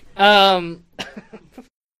quick.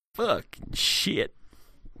 Fucking shit.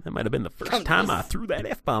 That might have been the first Come time this- I threw that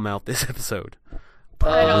F-bomb out this episode.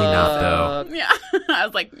 Probably not, though. Yeah. I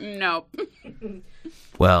was like, nope.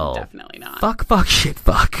 Well, Definitely not. fuck, shit,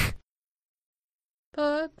 fuck.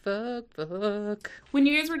 Fuck. When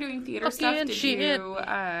you guys were doing theater stuff, Fucking did shit. you,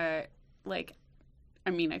 I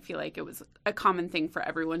feel like it was a common thing for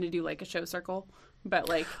everyone to do, like, a show circle. But,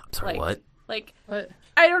 like... Sorry, what? Like, What?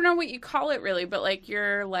 I don't know what you call it, really, but, like,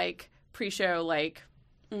 your, like, pre-show, like,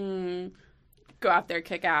 go out there,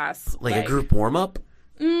 kick ass. Like a group warm-up?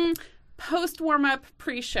 Post-warm-up,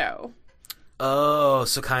 pre-show. Oh,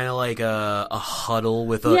 so kind of like a huddle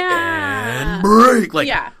with a Yeah. and break, like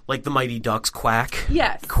Yeah. like the Mighty Ducks quack,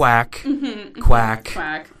 Yes. quack, Mm-hmm. quack,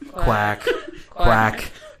 Quack. quack,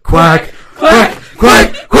 quack, quack, quack,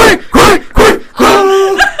 quack, quack, quack, quack,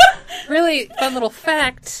 quack. Really fun little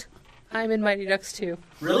fact. I'm in Mighty Ducks too.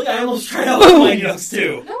 Really? I almost tried out with Mighty Ducks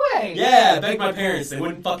too. No way. Yeah, I begged my parents. They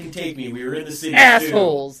wouldn't fucking take me. We were in the city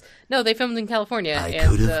Assholes. No, they filmed in California. I and,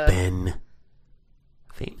 could have been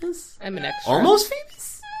famous, I'm an extra. almost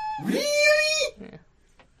famous. Really?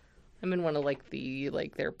 I'm in one of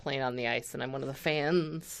they're playing on the ice, and I'm one of the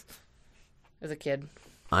fans. As a kid.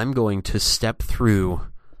 I'm going to step through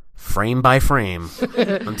frame by frame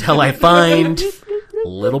until I find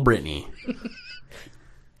little Brittany.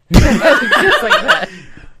 Just like that.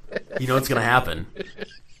 You know what's gonna happen?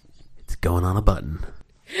 It's going on a button.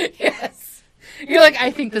 Yes. You're like,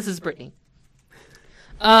 I think this is Brittany.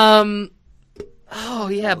 Oh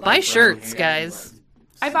yeah, buy shirts, guys.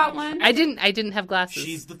 I bought one. I didn't have glasses.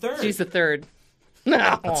 She's the third. She's the third.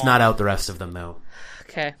 No. Let's not out the rest of them though.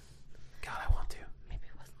 Okay. God, I want to. Maybe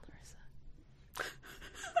it wasn't Larissa.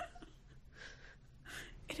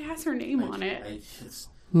 It has her name on it.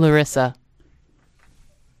 Larissa.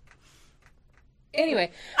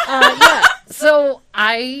 Anyway, yeah. So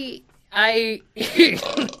I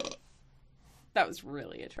That was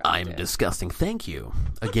really attractive. I'm disgusting. Thank you.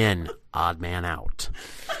 Again, odd man out.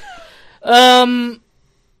 As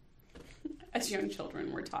young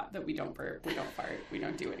children, we're taught that we don't burp, we don't fart, we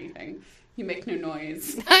don't do anything. You make no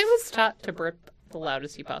noise. I was taught to burp the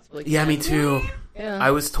loudest you possibly can. Yeah, me too. Yeah.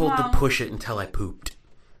 I was told Wow. to push it until I pooped.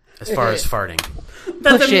 As far as farting.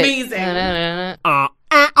 That's Push it. amazing.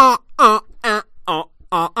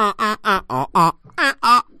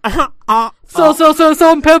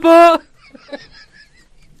 Some pepper.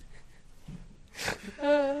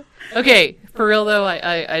 Okay, for real though,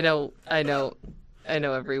 I know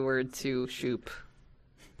every word to Shoop.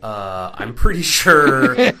 I'm pretty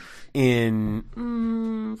sure in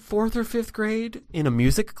 4th or 5th grade in a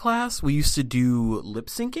music class we used to do lip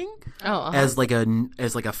syncing as like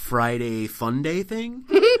a Friday fun day thing.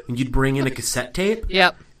 And you'd bring in a cassette tape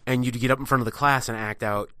Yep. and you'd get up in front of the class and act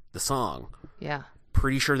out the song. Yeah.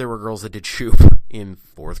 Pretty sure there were girls that did Shoop in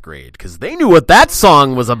 4th grade because they knew what that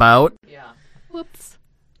song was about. Yeah. Whoops.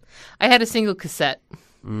 I had a single cassette.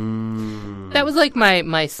 That was like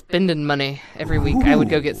my spending money every week. I would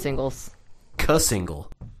go get singles. Single.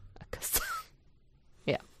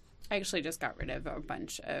 Yeah. I actually just got rid of a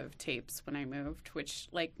bunch of tapes when I moved, which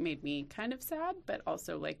like made me kind of sad, but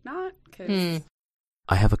also like not because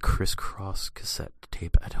I have a crisscross cassette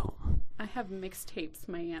tape at home. I have mixtapes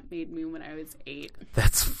my aunt made me when I was 8.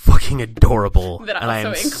 That's fucking adorable. That and I am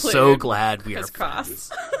also so include glad we are crisscross.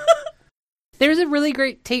 friends. There's a really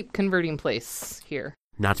great tape converting place here.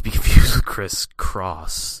 Not to be confused with Chris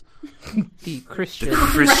Cross, The Christian. the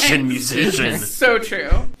Christian Right. musician. So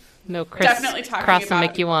true. No, Chris. Definitely talking Cross will about-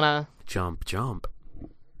 make you wanna. Jump, jump.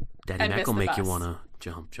 Daddy I Mac miss will the make you bus. wanna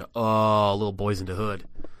jump, jump. Oh, little boys in the hood.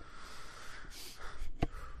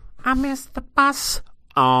 I miss the bus.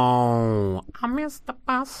 Oh, I miss the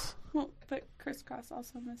bus. Well, but crisscross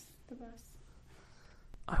also missed the bus.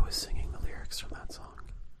 I was singing the lyrics from that song.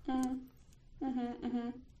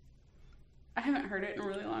 I haven't heard it in a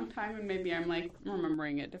really long time, and maybe I'm like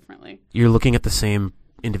remembering it differently. You're looking at the same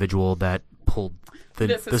individual that pulled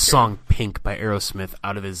This is the true. song Pink by Aerosmith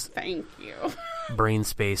out of his Thank you. brain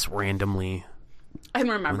space randomly. And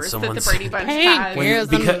remembers that someone the Brady said- Bunch Hey, has. here's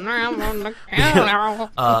the because- drum on the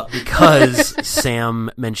piano. Because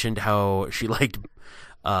Sam mentioned how she liked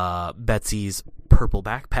Betsy's purple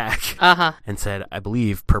backpack Uh-huh. and said, I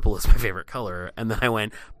believe purple is my favorite color. And then I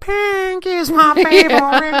went, pink is my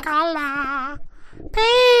favorite color.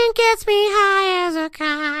 Pink gets me high as a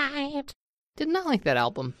kite. Did not like that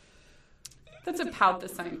album. That's about the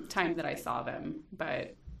same time that I saw them,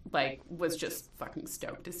 but like was just fucking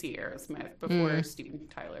stoked to see Aerosmith before Steven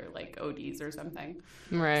Tyler like ODs or something.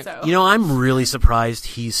 Right. So You know, I'm really surprised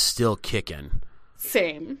he's still kicking.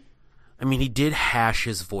 same. I mean, he did hash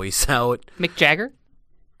his voice out. Mick Jagger?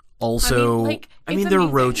 Also, it's they're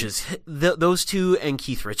amazing. roaches. Those two and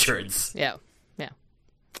Keith Richards. Yeah. Yeah.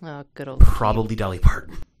 Oh, good old. Probably Dolly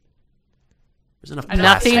Parton. There's enough Nothing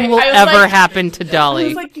plastic. will I was ever like- happen to I Dolly.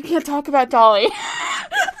 was like, you can't talk about Dolly.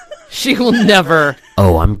 She will never.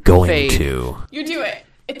 Oh, I'm going Fade. to. You do it.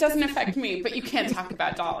 It doesn't affect me, but you can't talk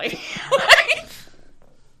about Dolly.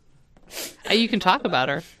 You can talk about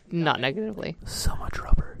her, not negatively. So much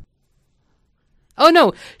rubber. Oh,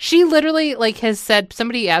 no. She literally, like, has said,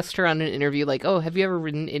 somebody asked her on an interview, like, oh, have you ever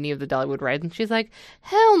ridden any of the Dollywood rides? And she's like,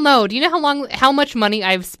 hell no. Do you know how much money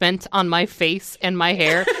I've spent on my face and my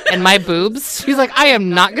hair and my boobs? She's like, I am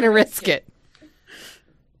not going to risk it.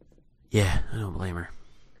 Yeah, I don't blame her.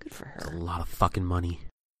 Good for It's a her. lot of fucking money.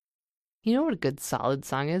 You know what a good solid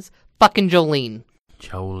song is? Fucking Jolene.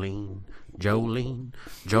 Jolene, Jolene,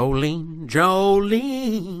 Jolene,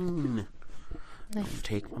 Jolene. Don't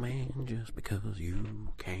take my man just because you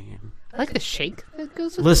can. I like the shake that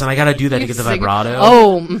goes with Listen, I gotta do that to You get the sing- vibrato.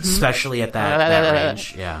 Oh, mhm. Especially at that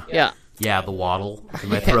range. Yeah. Yeah. Yeah, the waddle in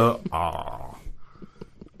my throat. Oh.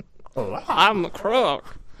 I'm a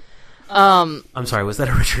crook. I'm sorry, was that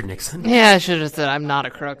a Richard Nixon? Yeah, I should have said I'm not a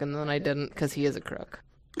crook, and then I didn't, because he is a crook.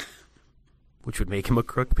 Which would make him a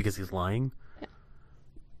crook because he's lying?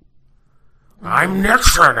 I'm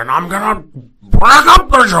Nixon, and I'm gonna break up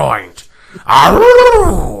the joint.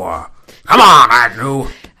 Arroo! Come on, Agnew.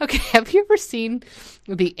 Okay, have you ever seen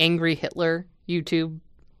the Angry Hitler YouTube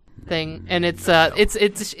thing? And it's a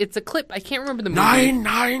clip. I can't remember the movie.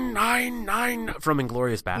 9999 from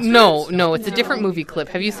Inglourious Basterds. No, it's a different movie clip.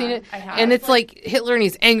 Have you seen it? I have. And it's like Hitler and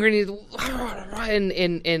he's angry and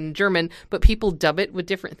he's in German, but people dub it with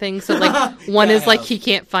different things. So like one is like he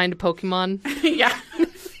can't find a Pokemon. Yeah.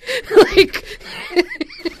 Like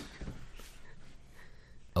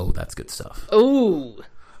Oh, that's good stuff. oh,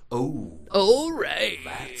 Oh, all right.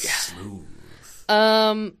 smooth.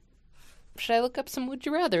 Should I look up some would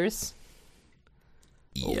you rather's?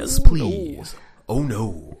 Yes, please. Oh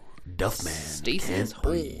no, Duffman Stacey's can't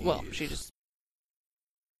breathe. well, she just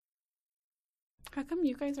How come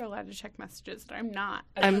you guys are allowed to check messages and I'm not?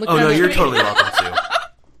 I'm looking. Oh no, at you're my- totally welcome to.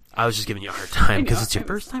 I was just giving you a hard time because it's your I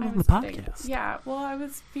first was- time I on the was kidding. podcast. Yeah, well, I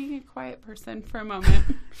was being a quiet person for a moment.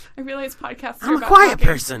 I realized podcasts are I'm a about quiet talking.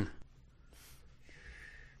 person.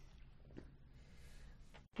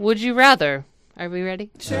 Would you rather? Are we ready?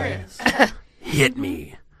 Sure. Hit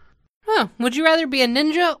me. Huh. Would you rather be a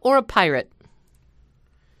ninja or a pirate?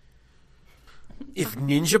 If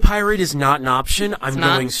Ninja Pirate is not an option, I'm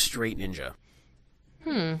not? going straight Ninja.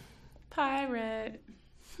 Pirate.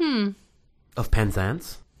 Of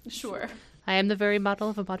Penzance? Sure. I am the very model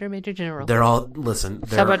of a modern major general. They're all, listen,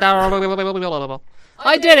 they're,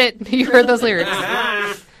 I did it. You heard those lyrics.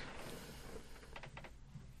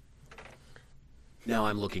 now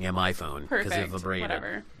I'm looking at my phone because Perfect. of the brain.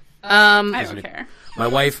 Whatever. Um, I Isn't don't it- care. My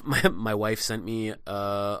wife sent me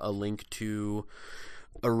a link to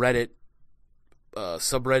a Reddit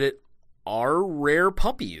subreddit R Rare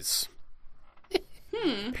Puppies.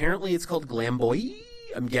 Apparently it's called Glamboy.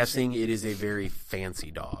 I'm guessing it is a very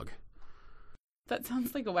fancy dog. That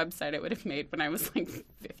sounds like a website I would have made when I was like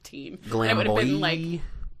 15. And it would have been like Glamboy.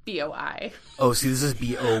 BOI. Oh, see, this is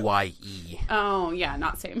BOYE. Oh, yeah,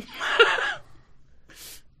 not same.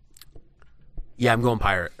 Yeah, I'm going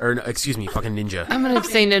pirate. Or, no, excuse me, fucking ninja. I'm gonna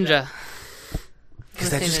say ninja. Because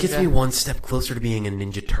that say just gets ninja. me one step closer to being a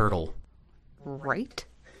Ninja Turtle. Right?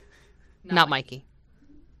 Not Mikey.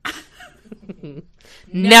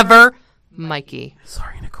 Never Mikey.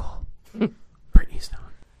 Sorry, Nicole. Brittany's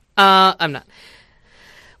not. I'm not.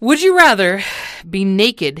 Would you rather be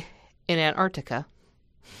naked in Antarctica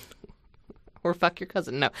or fuck your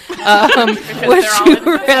cousin? No. Would they're all you in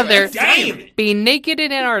the rather Damn! be naked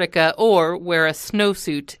in Antarctica or wear a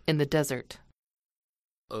snowsuit in the desert?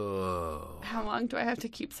 How long do I have to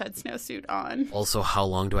keep said snowsuit on? Also, how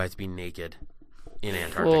long do I have to be naked in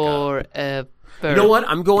Antarctica? Forever. You know what?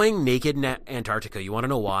 I'm going naked in Antarctica. You want to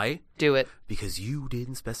know why? Do it. Because you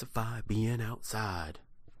didn't specify being outside.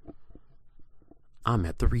 I'm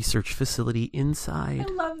at the research facility inside.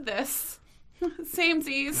 I love this.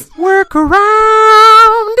 Samesies. Work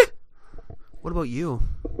around! What about you,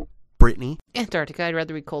 Brittany? Antarctica. I'd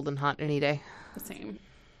rather be cold than hot any day. Same.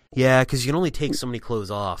 Yeah, because you can only take so many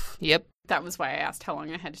clothes off. Yep. That was why I asked how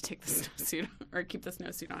long I had to take the snowsuit or keep the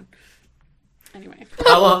snowsuit on. Anyway.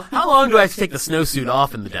 How long do I have to take the snowsuit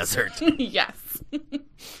off in the desert? Yes.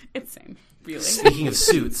 It's same, really. Speaking of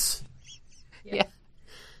suits, Yeah.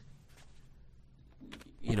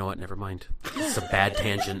 you know what? Never mind. It's a bad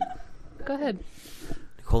tangent. Go ahead.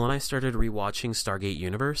 Nicole and I started rewatching Stargate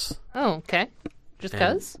Universe. Oh, okay. Just And,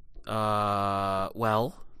 cause?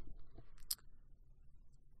 Well,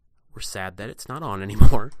 we're sad that it's not on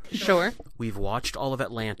anymore. Sure. We've watched all of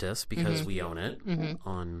Atlantis because we own it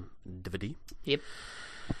on DVD. Yep.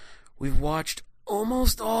 We've watched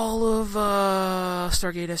almost all of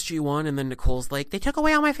Stargate SG-1, and then Nicole's like, they took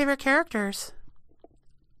away all my favorite characters.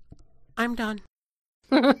 I'm done.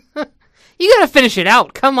 You gotta finish it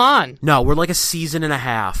out. Come on. No, we're like a season and a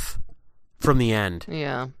half from the end.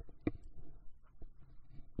 Yeah.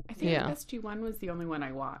 Yeah. SG-1 was the only one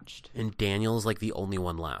I watched. And Daniel's like the only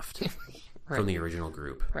one left from the original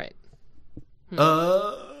group. Right.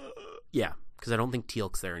 Yeah, because I don't think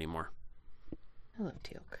Teal'c's there anymore. I love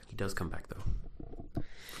Teal'c. He does come back though,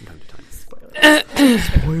 from time to time.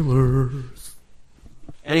 Spoilers.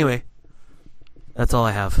 Anyway, that's all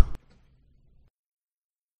I have.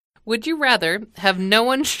 Would you rather have no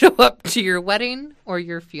one show up to your wedding or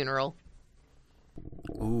your funeral?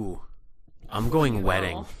 Ooh, I'm going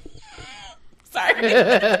wedding.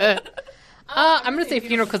 Sorry. I'm gonna say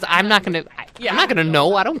funeral because I'm not gonna. I'm not gonna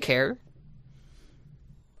know. I don't care.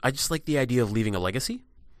 I just like the idea of leaving a legacy.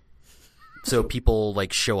 So people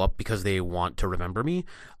like show up because they want to remember me.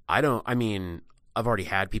 I mean, I've already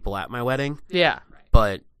had people at my wedding. Yeah.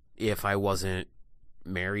 But if I wasn't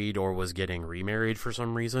married or was getting remarried for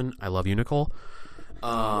some reason, I love you, Nicole.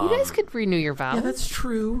 You guys could renew your vows. Yeah, that's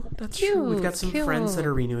true. That's true. We've got some friends that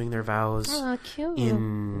are renewing their vows cute.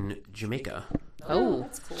 in Jamaica. Oh,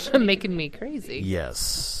 that's making me crazy.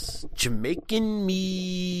 Yes. Jamaican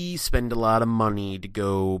me spend a lot of money to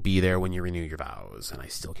go be there when you renew your vows, and I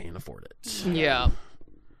still can't afford it. Yeah.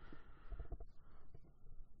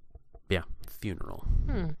 Yeah, funeral.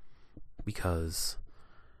 Because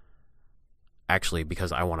I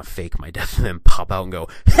want to fake my death and then pop out and go,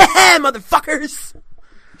 "Ha motherfuckers!"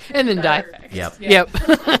 And then die. Yep.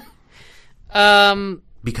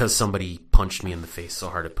 Because Because somebody punched me in the face so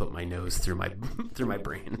hard it put my nose through my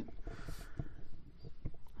brain.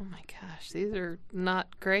 Oh my gosh, these are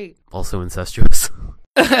not great. Also incestuous.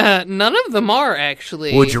 None of them are,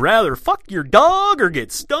 actually. Would you rather fuck your dog or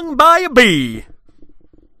get stung by a bee?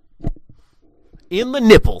 In the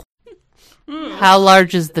nipple. How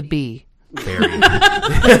large is the bee? Very.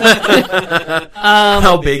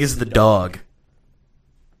 How big is the dog?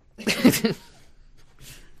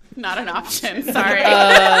 Not an option. Sorry.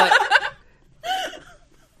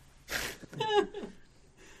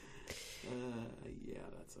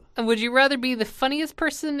 Would you rather be the funniest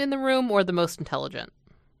person in the room or the most intelligent?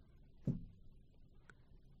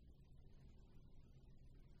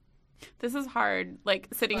 This is hard. Like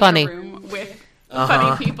sitting Funny. in a room with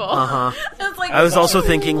funny people. It's like, I was also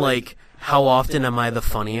thinking, like, how often am I the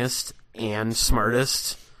funniest and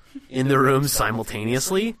smartest in the room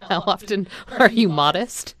simultaneously? How often are you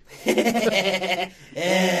modest? That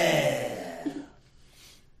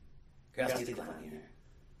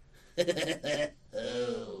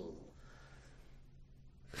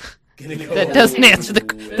doesn't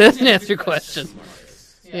answer your question.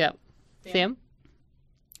 Yeah. Sam?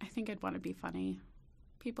 I think I'd want to be funny.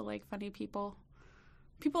 People like funny people.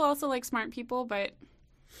 People also like smart people, but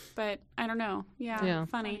I don't know. Yeah.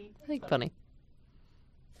 Funny. I think funny.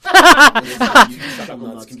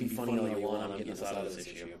 Nuts can be funny all you want. I'm getting us out of this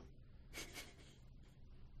issue.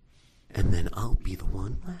 And then I'll be the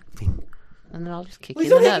one laughing. And then I'll just kick you in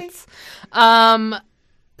the nuts.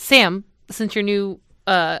 Sam, since you're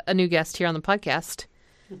a new guest here on the podcast,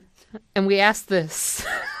 and we ask this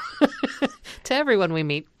to everyone we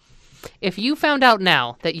meet, if you found out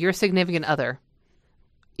now that your significant other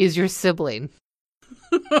is your sibling,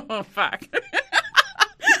 Oh, fuck.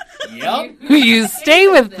 Yep. do you stay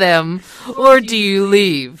with them or do you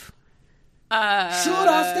leave? Should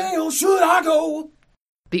I stay or should I go?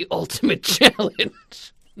 The ultimate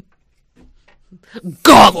challenge.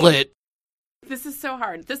 Gauntlet. This is so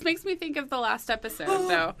hard. This makes me think of the last episode,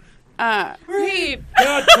 though. Reed.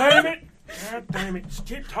 God damn it! God damn it! Just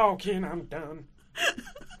keep talking. I'm done.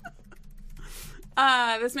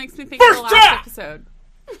 This makes me think of the last episode.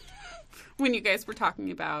 When you guys were talking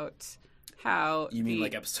about how You mean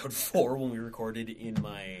like episode 4 when we recorded in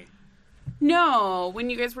my... No, when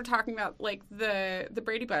you guys were talking about like the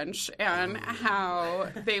Brady Bunch and how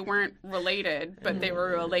they weren't related, but they were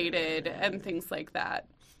related and things like that.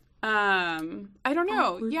 I don't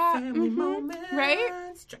know. Yeah,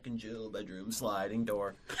 right? Chuck and Jill, bedroom, sliding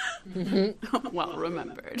door. Well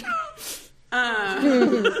remembered.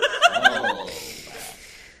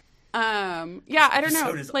 Yeah, I don't know.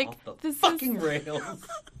 Episode is Like off the this fucking is, rails.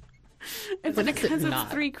 it's When is it because not?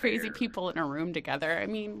 it's 3 crazy people in a room together. I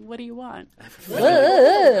mean, what do you want? I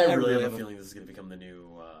really have a feeling this is going to become the new...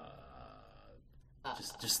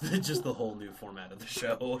 Just the whole new format of the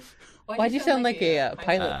show. Why'd you sound like a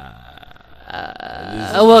pilot?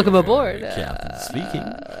 Welcome aboard. Captain speaking.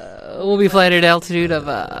 We'll be flying at an altitude of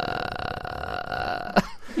I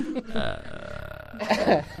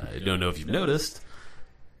don't know if you've noticed.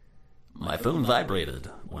 My phone vibrated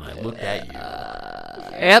when I looked at you.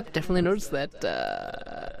 Yep, definitely noticed that.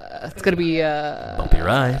 It's gonna be Bumpy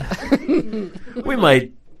ride. We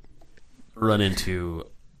might run into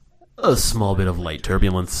a small bit of light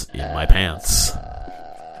turbulence in my pants.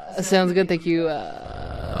 Sounds good. Thank you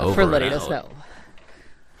Over for and letting us out. know.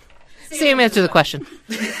 Sam, answer the question.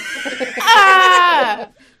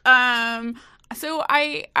 So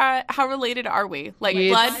how related are we? Like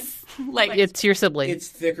It's- blood? Like It's your sibling. It's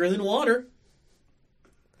thicker than water.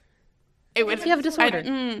 it would you have a disorder. I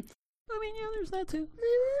mean, yeah, there's that too.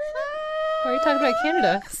 Why are you talking about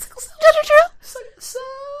Canada? Sickle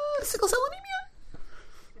cell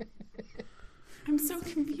anemia. I'm so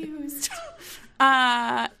confused.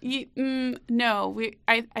 No,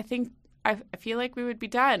 I think I feel like we would be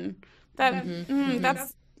done.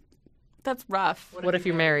 That's rough. What if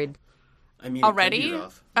you're married? I mean, Already? It could be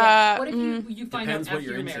rough. What if you find Depends out what after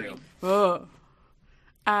you're you're into. married?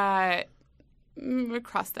 We'll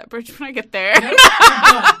cross that bridge when I get there.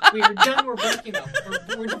 We're done. We're breaking up.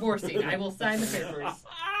 We're divorcing. I will sign the papers.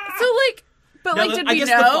 So like, but Now, like, did I we guess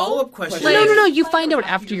know? the follow-up question No, is, no, no. You find out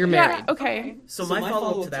after you're married. Yeah. Okay. So my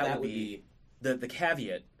follow-up to that would be the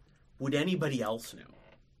caveat: would anybody else know?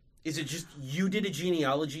 Is it just you did a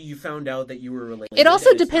genealogy? You found out that you were related. It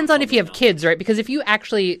also and it's depends not on if you have public kids, right? Because if you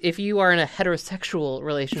are in a heterosexual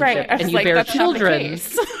relationship Right. I was and you like, bear that's not the children,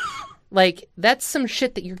 case. like that's some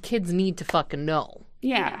shit that your kids need to fucking know.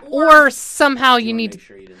 Yeah. Or somehow you knowledge. need to. Make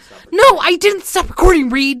sure you didn't stop it. No, I didn't stop recording,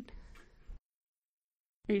 Reed.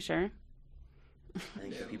 Are you sure? I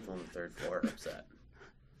think the people on the third floor are upset.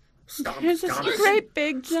 Stop! There's this Stop! great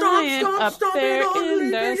big Stop, giant stop, up stop there it all,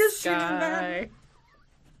 in they the just sing sky.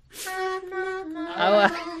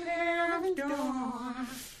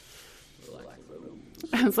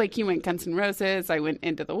 I was like, you went Guns N' Roses. I went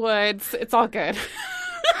Into the Woods. It's all good.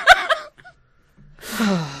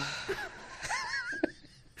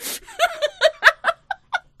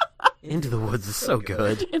 Into the Woods is so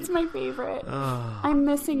good. It's my favorite. I'm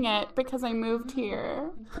missing it because I moved here.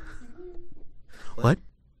 What?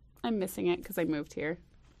 I'm missing it because I moved here.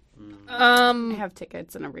 I have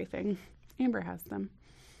tickets and everything. Amber has them.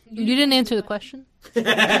 You didn't answer the question.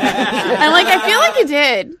 I feel like I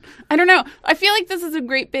did. I don't know. I feel like this is a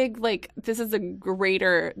great big,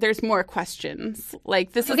 there's more questions.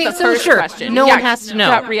 Like, this is Okay, the so first sure. question. No one has to know.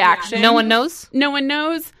 Gut reaction. No one knows. No one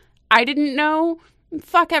knows. I didn't know.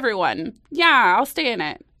 Fuck everyone. Yeah, I'll stay in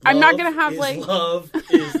it. I'm not going to have, love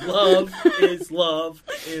is love is love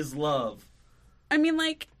is love. I mean,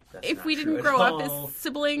 like, That's if not we true didn't at grow up all. as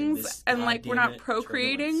siblings In this and, like, we're not goddamn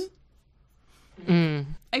procreating, turbulence.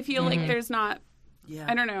 I feel like there's not, Yeah.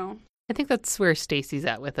 I don't know. I think that's where Stacy's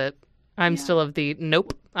at with it. I'm still of the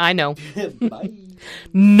nope. I know. Bye.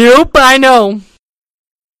 Nope. I know.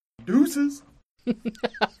 Deuces.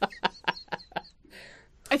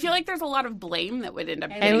 I feel like there's a lot of blame that would end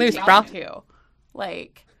up Hey, getting loose, taken bro. too.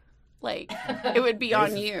 Like it would be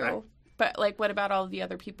on you. But like, what about all the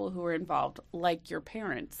other people who were involved, like your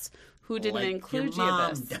parents, who didn't Like include your you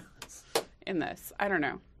mom in does. I don't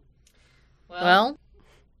know. Well,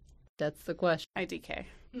 that's the question. IDK.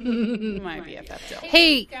 My BFF Jill.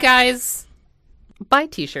 Hey guys, buy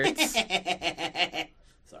t-shirts.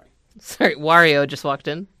 Sorry. Sorry, Wario just walked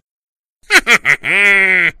in.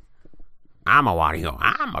 I'm a Wario.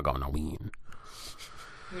 I'm a gonna win.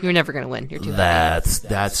 You're never gonna win. You're too bad.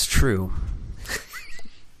 That's true.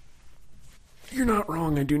 You're not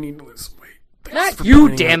wrong. I do need to lose some weight. Thanks for You,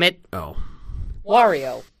 pointing damn out- it, Oh.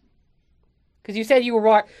 Wario. Because you said you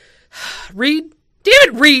were Reed. Damn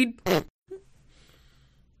it, Reed.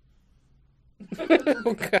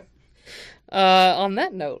 Okay. On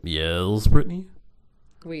that note, Yes, Brittany.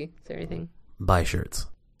 is there anything? Buy shirts.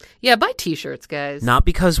 Yeah, buy t-shirts, guys. Not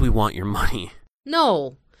because we want your money.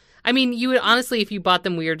 No. I mean, you would honestly, if you bought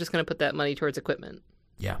them, we are just going to put that money towards equipment.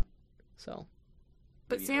 Yeah. So,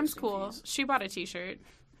 But Maybe Sam's hosting cool. fees. She bought a t-shirt.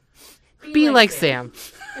 be like Sam.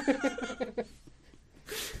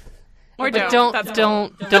 Or But don't. That's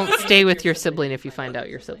don't stay with your sibling if you find out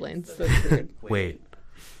your siblings. That's weird. Wait.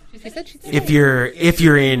 She said she's If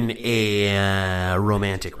you're in a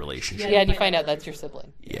romantic relationship, yeah, and you find out that's your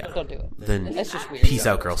sibling. Yeah. Don't do it. then That's just weird. peace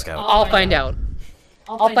out, Girl Scout. I'll find out.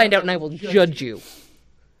 I'll find out and I will judge you.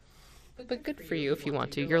 But good for you if you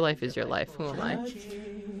want to. Your life is your life. Who am I?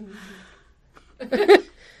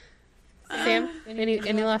 Sam,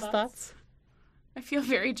 any last thoughts? I feel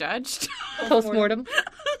very judged. Postmortem.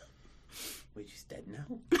 Wait, she's dead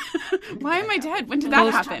now? Why am I dead? When did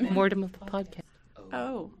that happen? Postmortem of the podcast.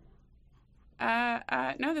 Oh.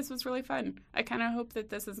 No, this was really fun. I kind of hope that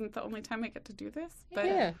this isn't the only time I get to do this. But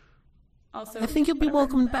Yeah. also, I think you'll be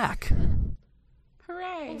welcomed back.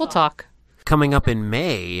 hooray. We'll talk. Coming up in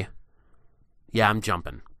May. Yeah, I'm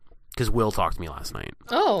jumping. Because Will talked to me last night.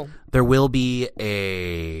 Oh. There will be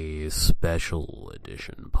a special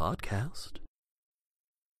edition podcast.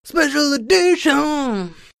 Special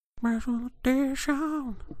edition!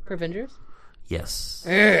 For Avengers? Yes.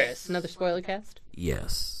 Yes. Another spoiler cast?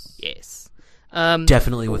 Yes. Yes.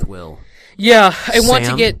 Definitely with Will. Yeah, I want to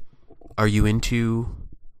Sam? get... Are you into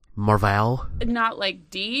Marvel? Not like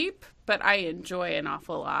deep, but I enjoy an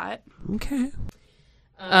awful lot. Okay.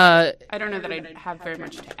 I don't know that I have very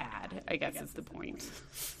much to add, I guess is the point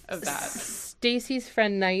of that. Stacy's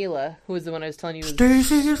friend Naila, who was the one I was telling you was...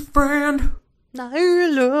 Stacy's friend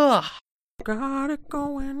Naila! got it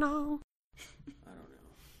going on.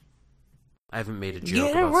 I haven't made a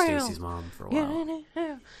joke about Stacy's mom for a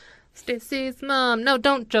while. Stacy's mom. No,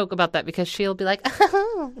 don't joke about that because she'll be like,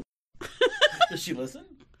 Does she listen?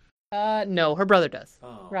 no, her brother does.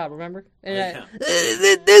 Oh. Rob, remember? And Yeah.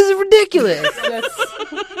 this is ridiculous.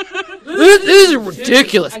 This is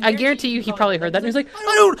ridiculous. I guarantee you he probably heard that and he's like,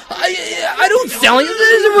 I don't sound like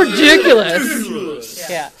this is ridiculous.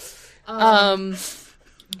 Yeah.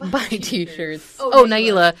 Buy t-shirts. Oh,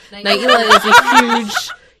 Naila. Naila is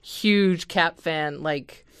a huge Cap fan.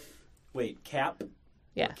 Like, Wait, Cap?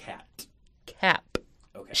 yeah, Or cat? Cap.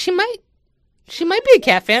 Okay. She might be a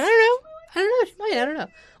Cap fan. I don't know. She might. I don't know.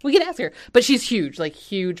 We can ask her. But she's huge, like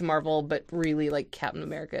huge Marvel, but really like Captain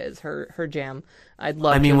America is her jam. I'd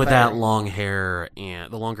love. I mean, to with invite that her. long hair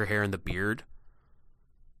and the longer hair and the beard.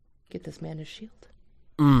 Get this man his shield.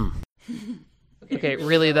 Mm. Okay,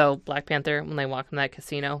 really though, Black Panther, when they walk in that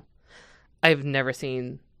casino, I've never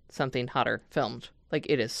seen something hotter filmed. Like,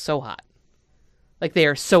 it is so hot. Like, they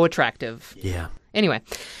are so attractive. Yeah. Anyway.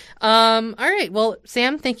 All right. Well,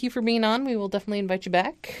 Sam, thank you for being on. We will definitely invite you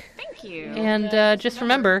back. Thank you. And just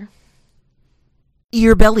remember...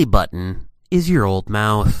 Your belly button is your old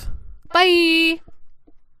mouth. Bye!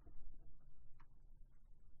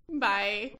 Bye.